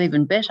what was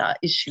even better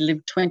is she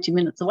lived 20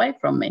 minutes away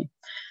from me.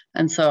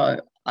 And so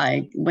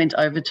I went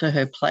over to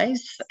her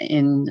place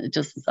in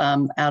just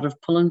out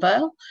of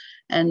Pullenvale,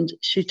 and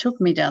she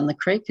took me down the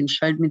creek and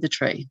showed me the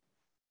tree.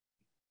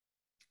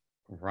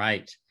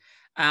 Right.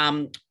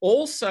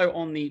 Also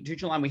on the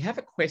Dooja line, we have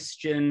a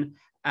question.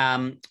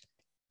 Sorry,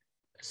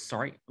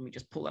 let me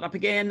just pull that up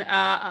again.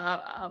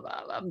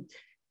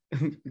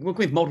 Working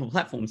with multiple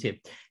platforms here.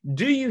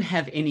 Do you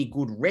have any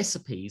good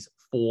recipes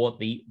for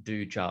the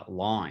Dooja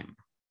lime?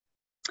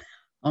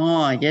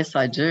 Oh, yes,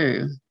 I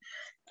do.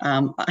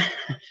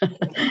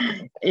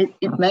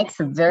 It makes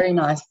a very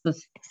nice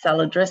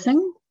salad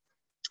dressing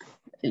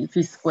if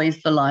you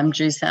squeeze the lime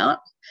juice out.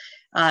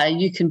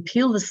 You can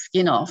peel the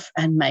skin off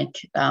and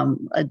make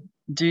a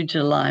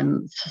Dooja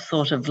lime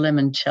sort of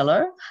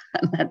limoncello,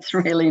 and that's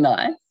really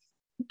nice.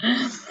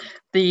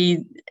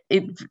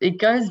 It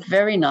goes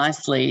very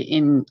nicely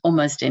in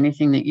almost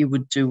anything that you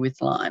would do with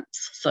limes.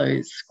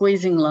 So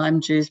squeezing lime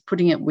juice,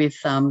 putting it with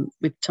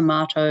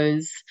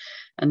tomatoes,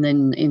 and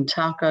then in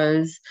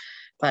tacos.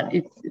 But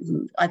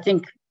I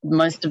think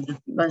most of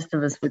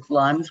us with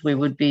limes, we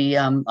would be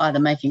either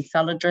making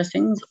salad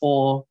dressings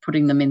or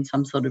putting them in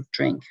some sort of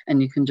drink,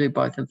 and you can do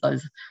both of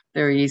those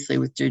very easily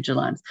with Dooja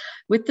limes.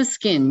 With the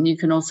skin, you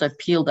can also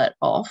peel that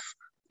off,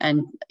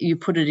 and you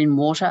put it in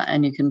water,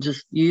 and you can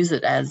just use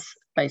it as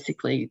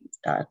basically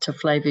to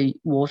flavour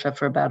water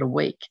for about a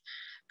week,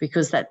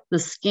 because the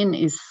skin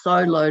is so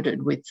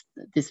loaded with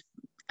this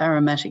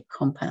aromatic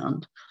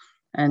compound,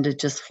 and it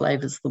just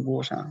flavours the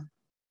water.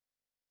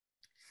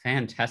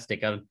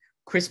 Fantastic.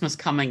 Christmas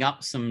coming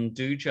up, some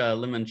Dooja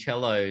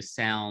limoncello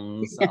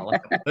sounds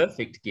like a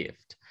perfect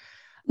gift.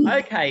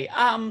 Okay,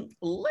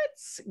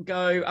 let's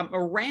go.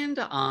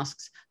 Miranda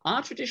asks,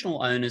 are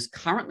traditional owners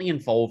currently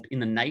involved in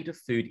the native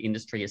food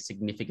industry a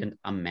significant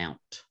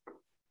amount?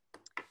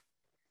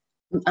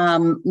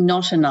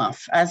 Not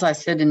enough. As I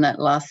said in that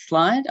last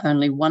slide,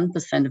 only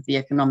 1% of the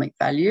economic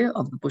value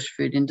of the bush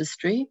food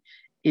industry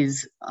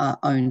is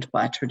owned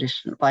by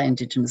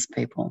Indigenous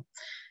people.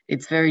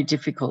 It's very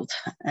difficult,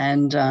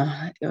 and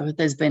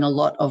there's been a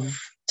lot of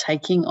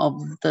taking of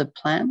the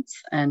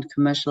plants and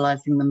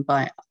commercialising them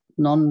by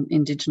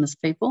non-Indigenous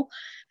people,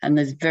 and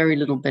there's very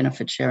little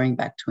benefit sharing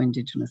back to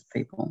Indigenous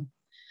people.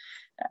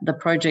 The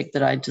project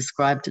that I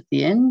described at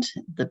the end,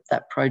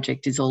 that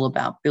project is all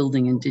about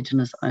building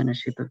Indigenous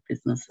ownership of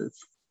businesses.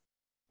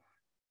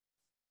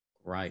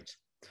 Right.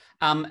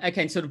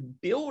 Okay, sort of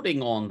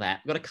building on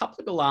that, we've got a couple of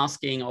people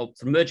asking, I'll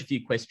sort of merge a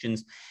few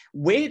questions.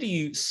 Where do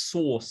you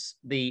source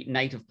the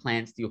native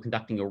plants that you're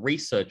conducting your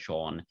research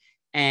on?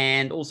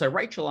 And also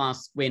Rachel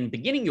asks, when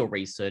beginning your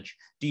research,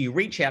 do you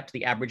reach out to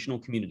the Aboriginal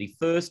community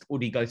first, or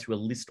do you go through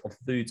a list of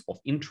foods of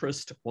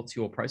interest? What's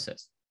your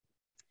process?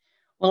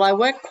 Well, I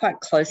work quite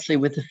closely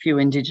with a few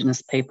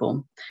Indigenous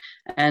people,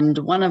 and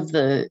one of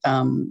the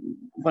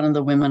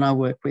women I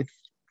work with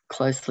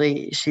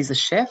closely, she's a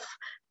chef,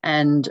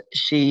 and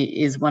she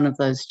is one of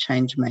those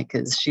change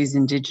makers. She's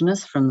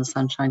Indigenous from the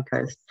Sunshine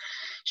Coast.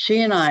 She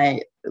and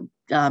I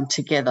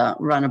together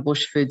run a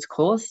bush foods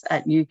course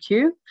at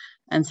UQ,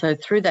 and so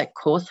through that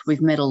course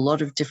we've met a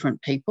lot of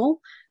different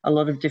people, a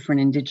lot of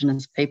different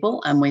Indigenous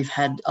people, and we've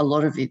had a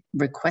lot of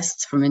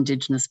requests from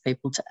Indigenous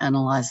people to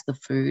analyse the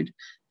food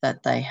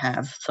that they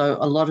have. So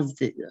a lot of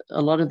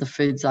the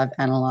foods I've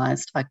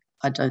analysed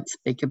I don't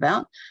speak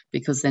about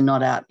because they're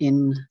not out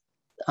in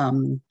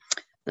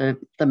the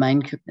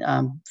main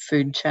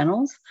food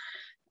channels.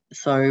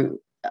 So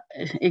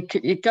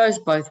it goes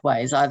both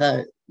ways.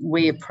 Either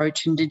we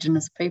approach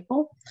Indigenous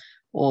people,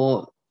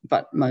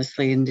 but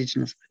mostly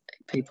Indigenous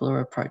people are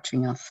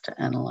approaching us to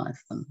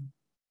analyse them.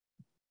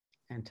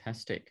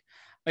 Fantastic.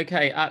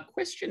 Okay,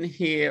 question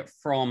here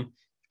from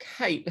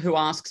Kate, who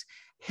asks,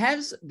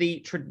 has the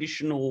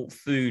traditional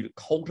food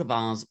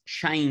cultivars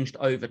changed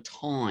over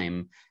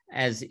time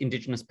as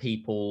Indigenous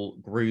people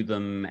grew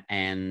them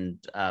and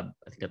I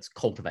think that's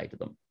cultivated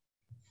them?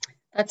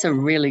 That's a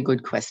really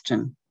good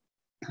question.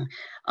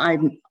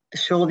 I'm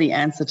sure the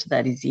answer to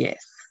that is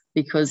yes,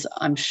 because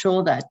I'm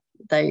sure that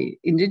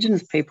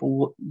Indigenous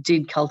people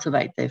did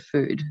cultivate their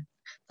food.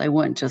 They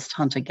weren't just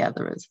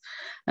hunter-gatherers.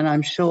 And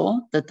I'm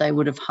sure that they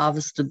would have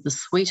harvested the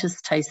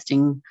sweetest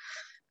tasting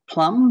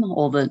plum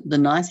or the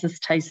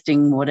nicest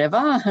tasting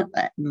whatever.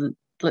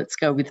 Let's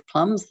go with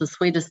plums, the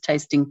sweetest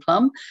tasting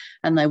plum.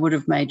 And they would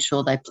have made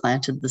sure they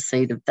planted the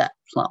seed of that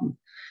plum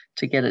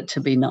to get it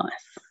to be nice,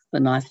 the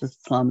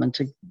nicest plum, and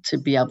to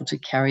be able to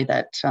carry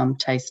that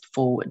taste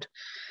forward.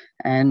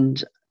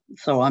 And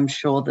so I'm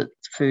sure that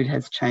food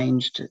has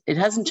changed. It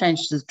hasn't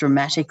changed as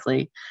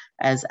dramatically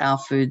as our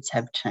foods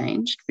have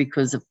changed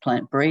because of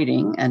plant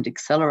breeding and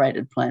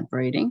accelerated plant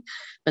breeding.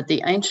 But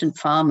the ancient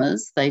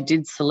farmers, they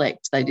did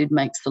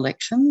make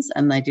selections,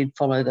 and they did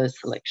follow those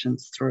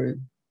selections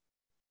through.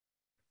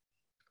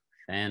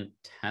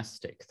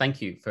 Fantastic.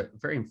 Thank you for a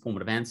very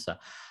informative answer.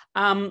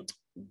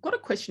 Got a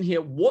question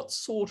here. What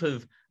sort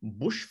of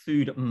bush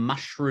food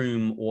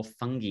mushroom or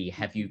fungi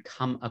have you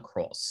come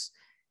across?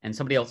 And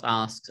somebody else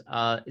asks,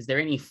 is there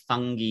any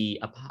fungi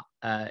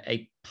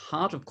a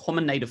part of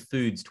common native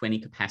foods to any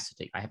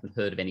capacity? I haven't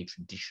heard of any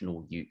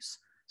traditional use.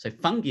 So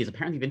fungi is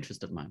apparently of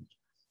interest at the moment.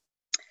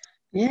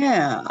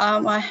 Yeah,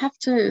 I have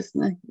to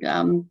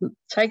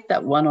take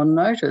that one on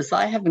notice.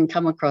 I haven't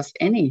come across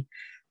any.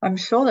 I'm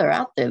sure they're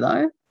out there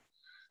though.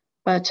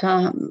 But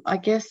I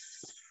guess,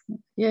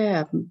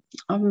 yeah,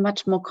 I'm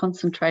much more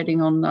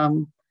concentrating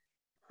on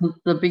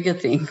the bigger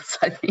things,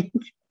 I think.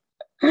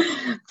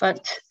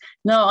 But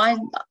no,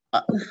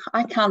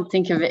 I can't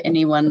think of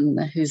anyone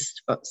who's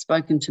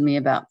spoken to me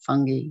about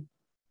fungi.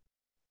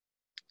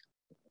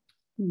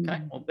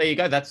 Okay, well, there you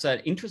go. That's an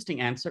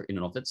interesting answer in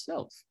and of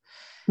itself.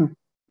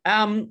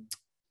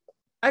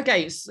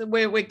 Okay, so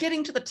we're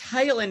getting to the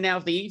tail end now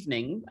of the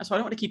evening, so I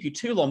don't want to keep you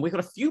too long. We've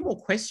got a few more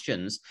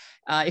questions.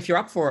 If you're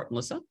up for it,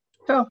 Melissa.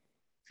 Sure.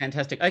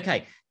 Fantastic.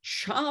 Okay,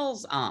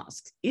 Charles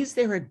asks, is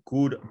there a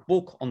good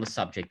book on the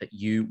subject that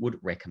you would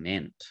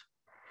recommend?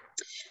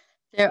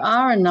 There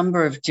are a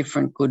number of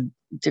different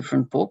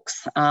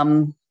books.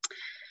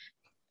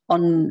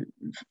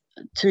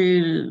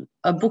 To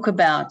a book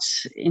about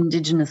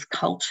Indigenous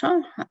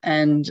culture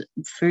and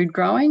food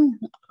growing,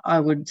 I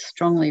would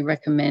strongly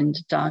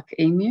recommend Dark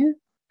Emu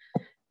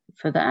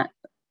for that.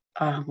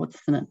 What's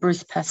the name?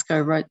 Bruce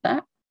Pascoe wrote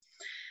that.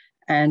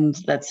 And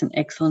that's an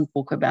excellent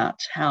book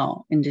about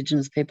how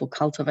Indigenous people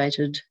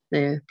cultivated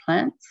their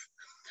plants.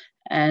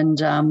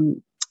 And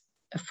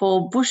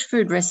for bush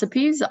food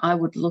recipes, I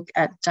would look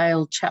at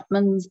Dale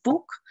Chapman's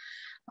book.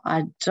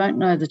 I don't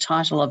know the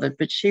title of it,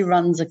 but she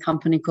runs a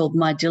company called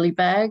My Dilly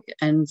Bag,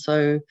 and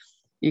so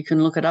you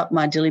can look it up,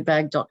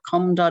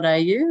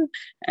 mydillybag.com.au,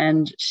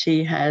 and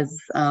she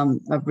has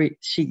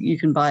you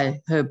can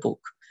buy her book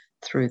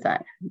through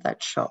that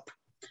shop.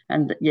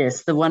 And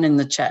yes, the one in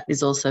the chat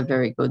is also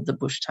very good, the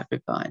Bush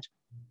Tucker Guide.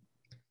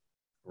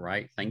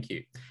 Great, thank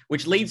you.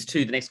 Which leads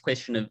to the next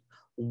question of,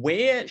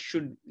 where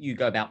should you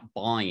go about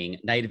buying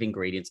native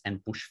ingredients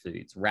and bush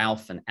foods?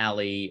 Ralph and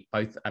Ali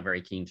both are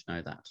very keen to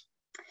know that.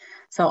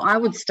 So I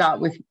would start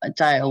with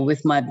Dale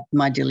with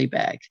my Dilly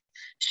Bag.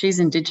 She's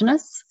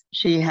Indigenous.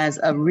 She has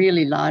a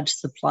really large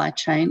supply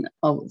chain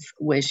of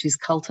where she's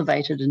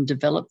cultivated and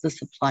developed the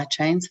supply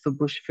chains for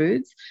bush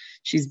foods.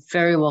 She's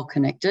very well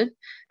connected,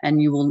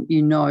 and you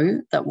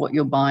know that what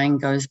you're buying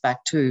goes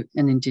back to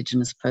an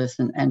Indigenous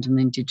person and an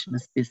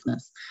Indigenous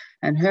business.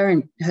 And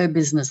her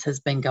business has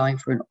been going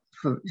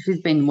she's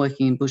been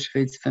working in bush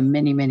foods for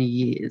many, many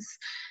years,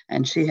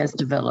 and she has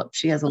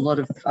a lot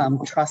of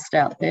trust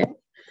out there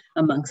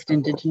amongst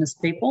Indigenous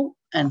people,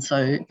 and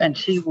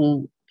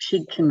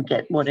she can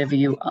get whatever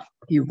you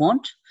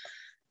want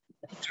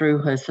through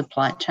her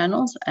supply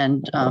channels,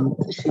 and I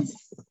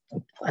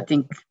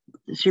think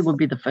she would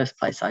be the first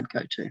place I'd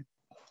go to,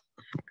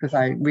 because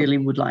I really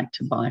would like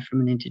to buy from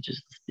an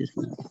Indigenous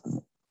business.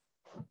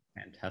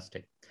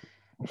 Fantastic.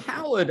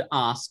 Howard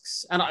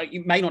asks, and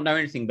you may not know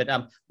anything,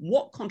 but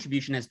what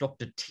contribution has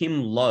Dr.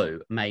 Tim Lowe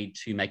made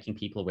to making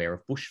people aware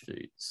of bush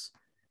foods?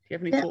 Do you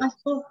have any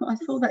thoughts? I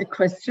saw that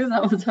question.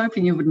 I was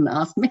hoping you wouldn't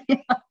ask me.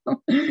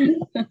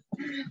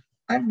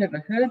 I've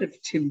never heard of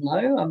Tim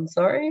Lowe. I'm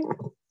sorry.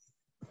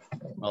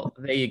 Well,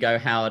 there you go,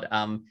 Howard.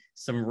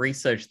 Some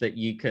research that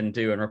you can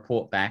do and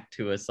report back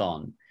to us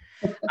on.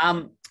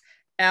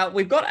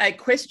 We've got a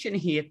question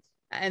here,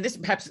 and this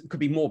perhaps could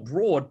be more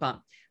broad,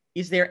 but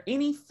is there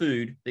any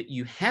food that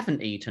you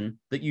haven't eaten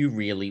that you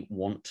really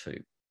want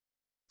to?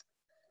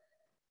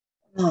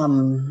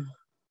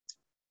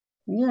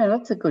 Yeah,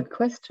 that's a good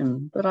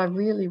question, but I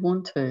really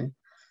want to.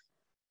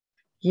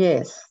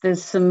 Yes,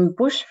 there's some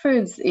bush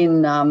foods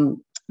in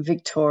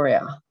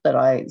Victoria that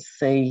I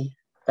see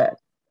that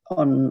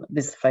on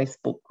this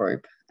Facebook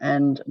group,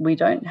 and we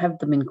don't have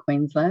them in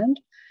Queensland.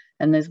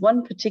 And there's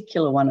one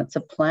particular one, it's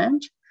a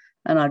plant,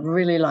 and I'd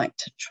really like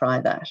to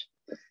try that.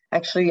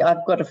 Actually,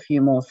 I've got a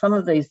few more. Some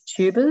of these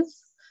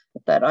tubers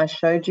that I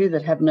showed you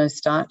that have no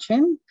starch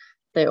in,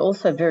 they're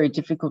also very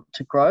difficult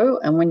to grow,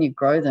 and when you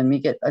grow them, you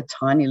get a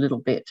tiny little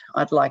bit.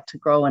 I'd like to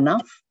grow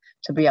enough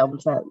to be able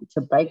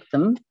to bake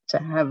them, to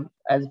have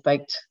as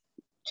baked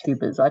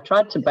tubers. I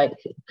tried to bake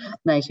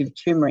native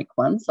turmeric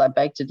once. I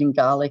baked it in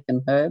garlic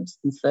and herbs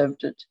and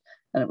served it,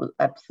 and it was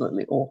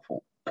absolutely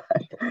awful.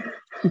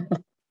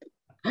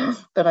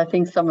 But I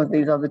think some of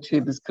these other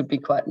tubers could be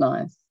quite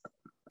nice.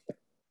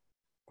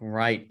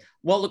 Great.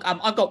 Well, look,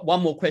 I've got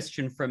one more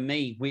question from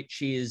me,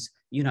 which is,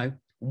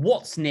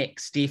 what's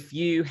next? If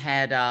you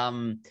had,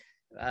 I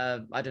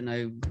don't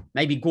know,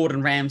 maybe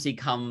Gordon Ramsay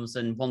comes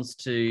and wants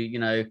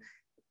to,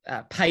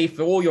 pay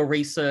for all your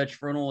research,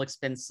 for all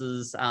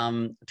expenses,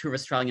 to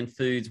Australian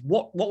foods,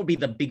 what would be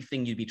the big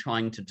thing you'd be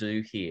trying to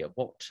do here?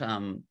 What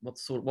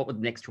would the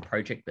next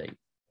project be?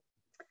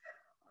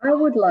 I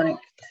would like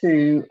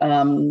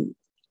to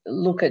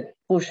look at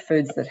bush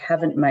foods that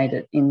haven't made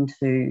it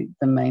into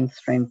the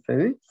mainstream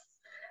foods.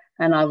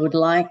 And I would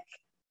like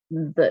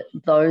that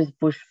those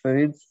bush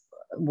foods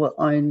were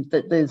owned,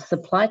 that the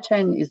supply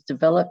chain is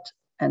developed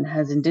and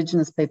has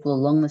Indigenous people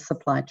along the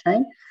supply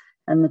chain,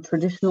 and the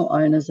traditional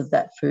owners of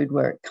that food,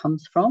 where it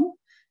comes from,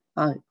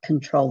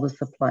 control the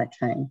supply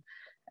chain.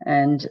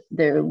 And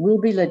there will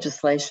be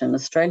legislation.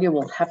 Australia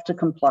will have to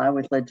comply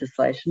with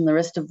legislation. The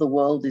rest of the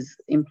world is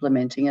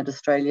implementing it.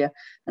 Australia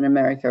and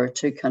America are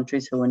two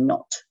countries who are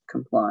not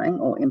complying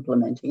or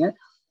implementing it.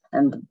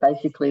 And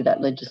basically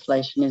that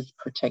legislation is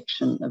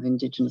protection of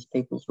Indigenous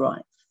people's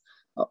rights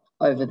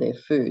over their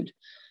food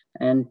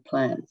and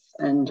plants.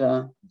 And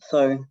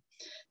so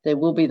there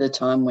will be the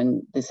time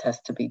when this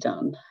has to be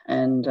done.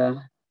 And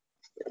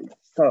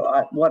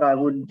what I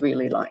would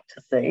really like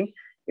to see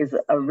is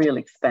a real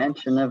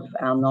expansion of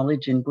our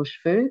knowledge in bush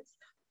foods,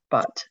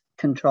 but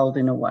controlled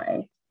in a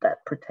way that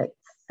protects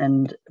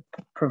and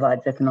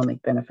provides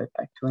economic benefit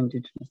back to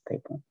Indigenous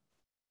people.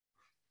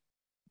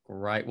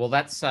 Great. Well,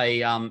 that's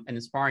an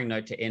inspiring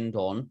note to end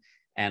on,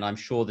 and I'm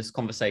sure this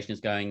conversation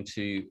is going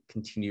to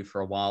continue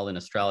for a while in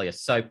Australia.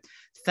 So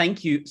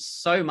thank you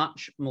so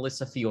much,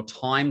 Melissa, for your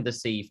time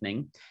this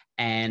evening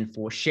and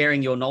for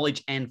sharing your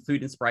knowledge and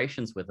food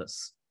inspirations with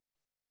us.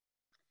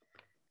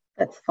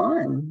 That's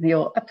fine.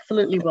 You're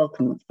absolutely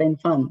welcome. It's been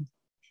fun.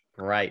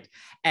 Great.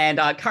 And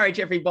I encourage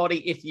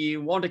everybody, if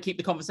you want to keep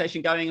the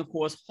conversation going, of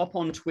course, hop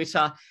on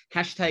Twitter,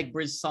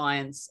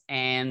 #BrisScience,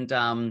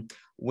 and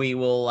we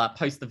will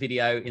post the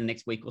video in the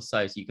next week or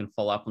so you can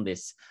follow up on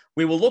this.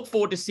 We will look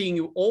forward to seeing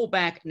you all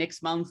back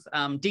next month.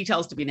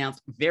 Details to be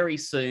announced very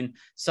soon.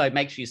 So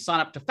make sure you sign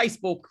up to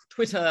Facebook,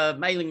 Twitter,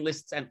 mailing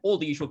lists, and all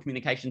the usual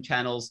communication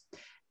channels.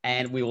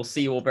 And we will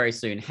see you all very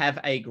soon. Have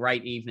a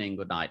great evening.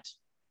 Good night.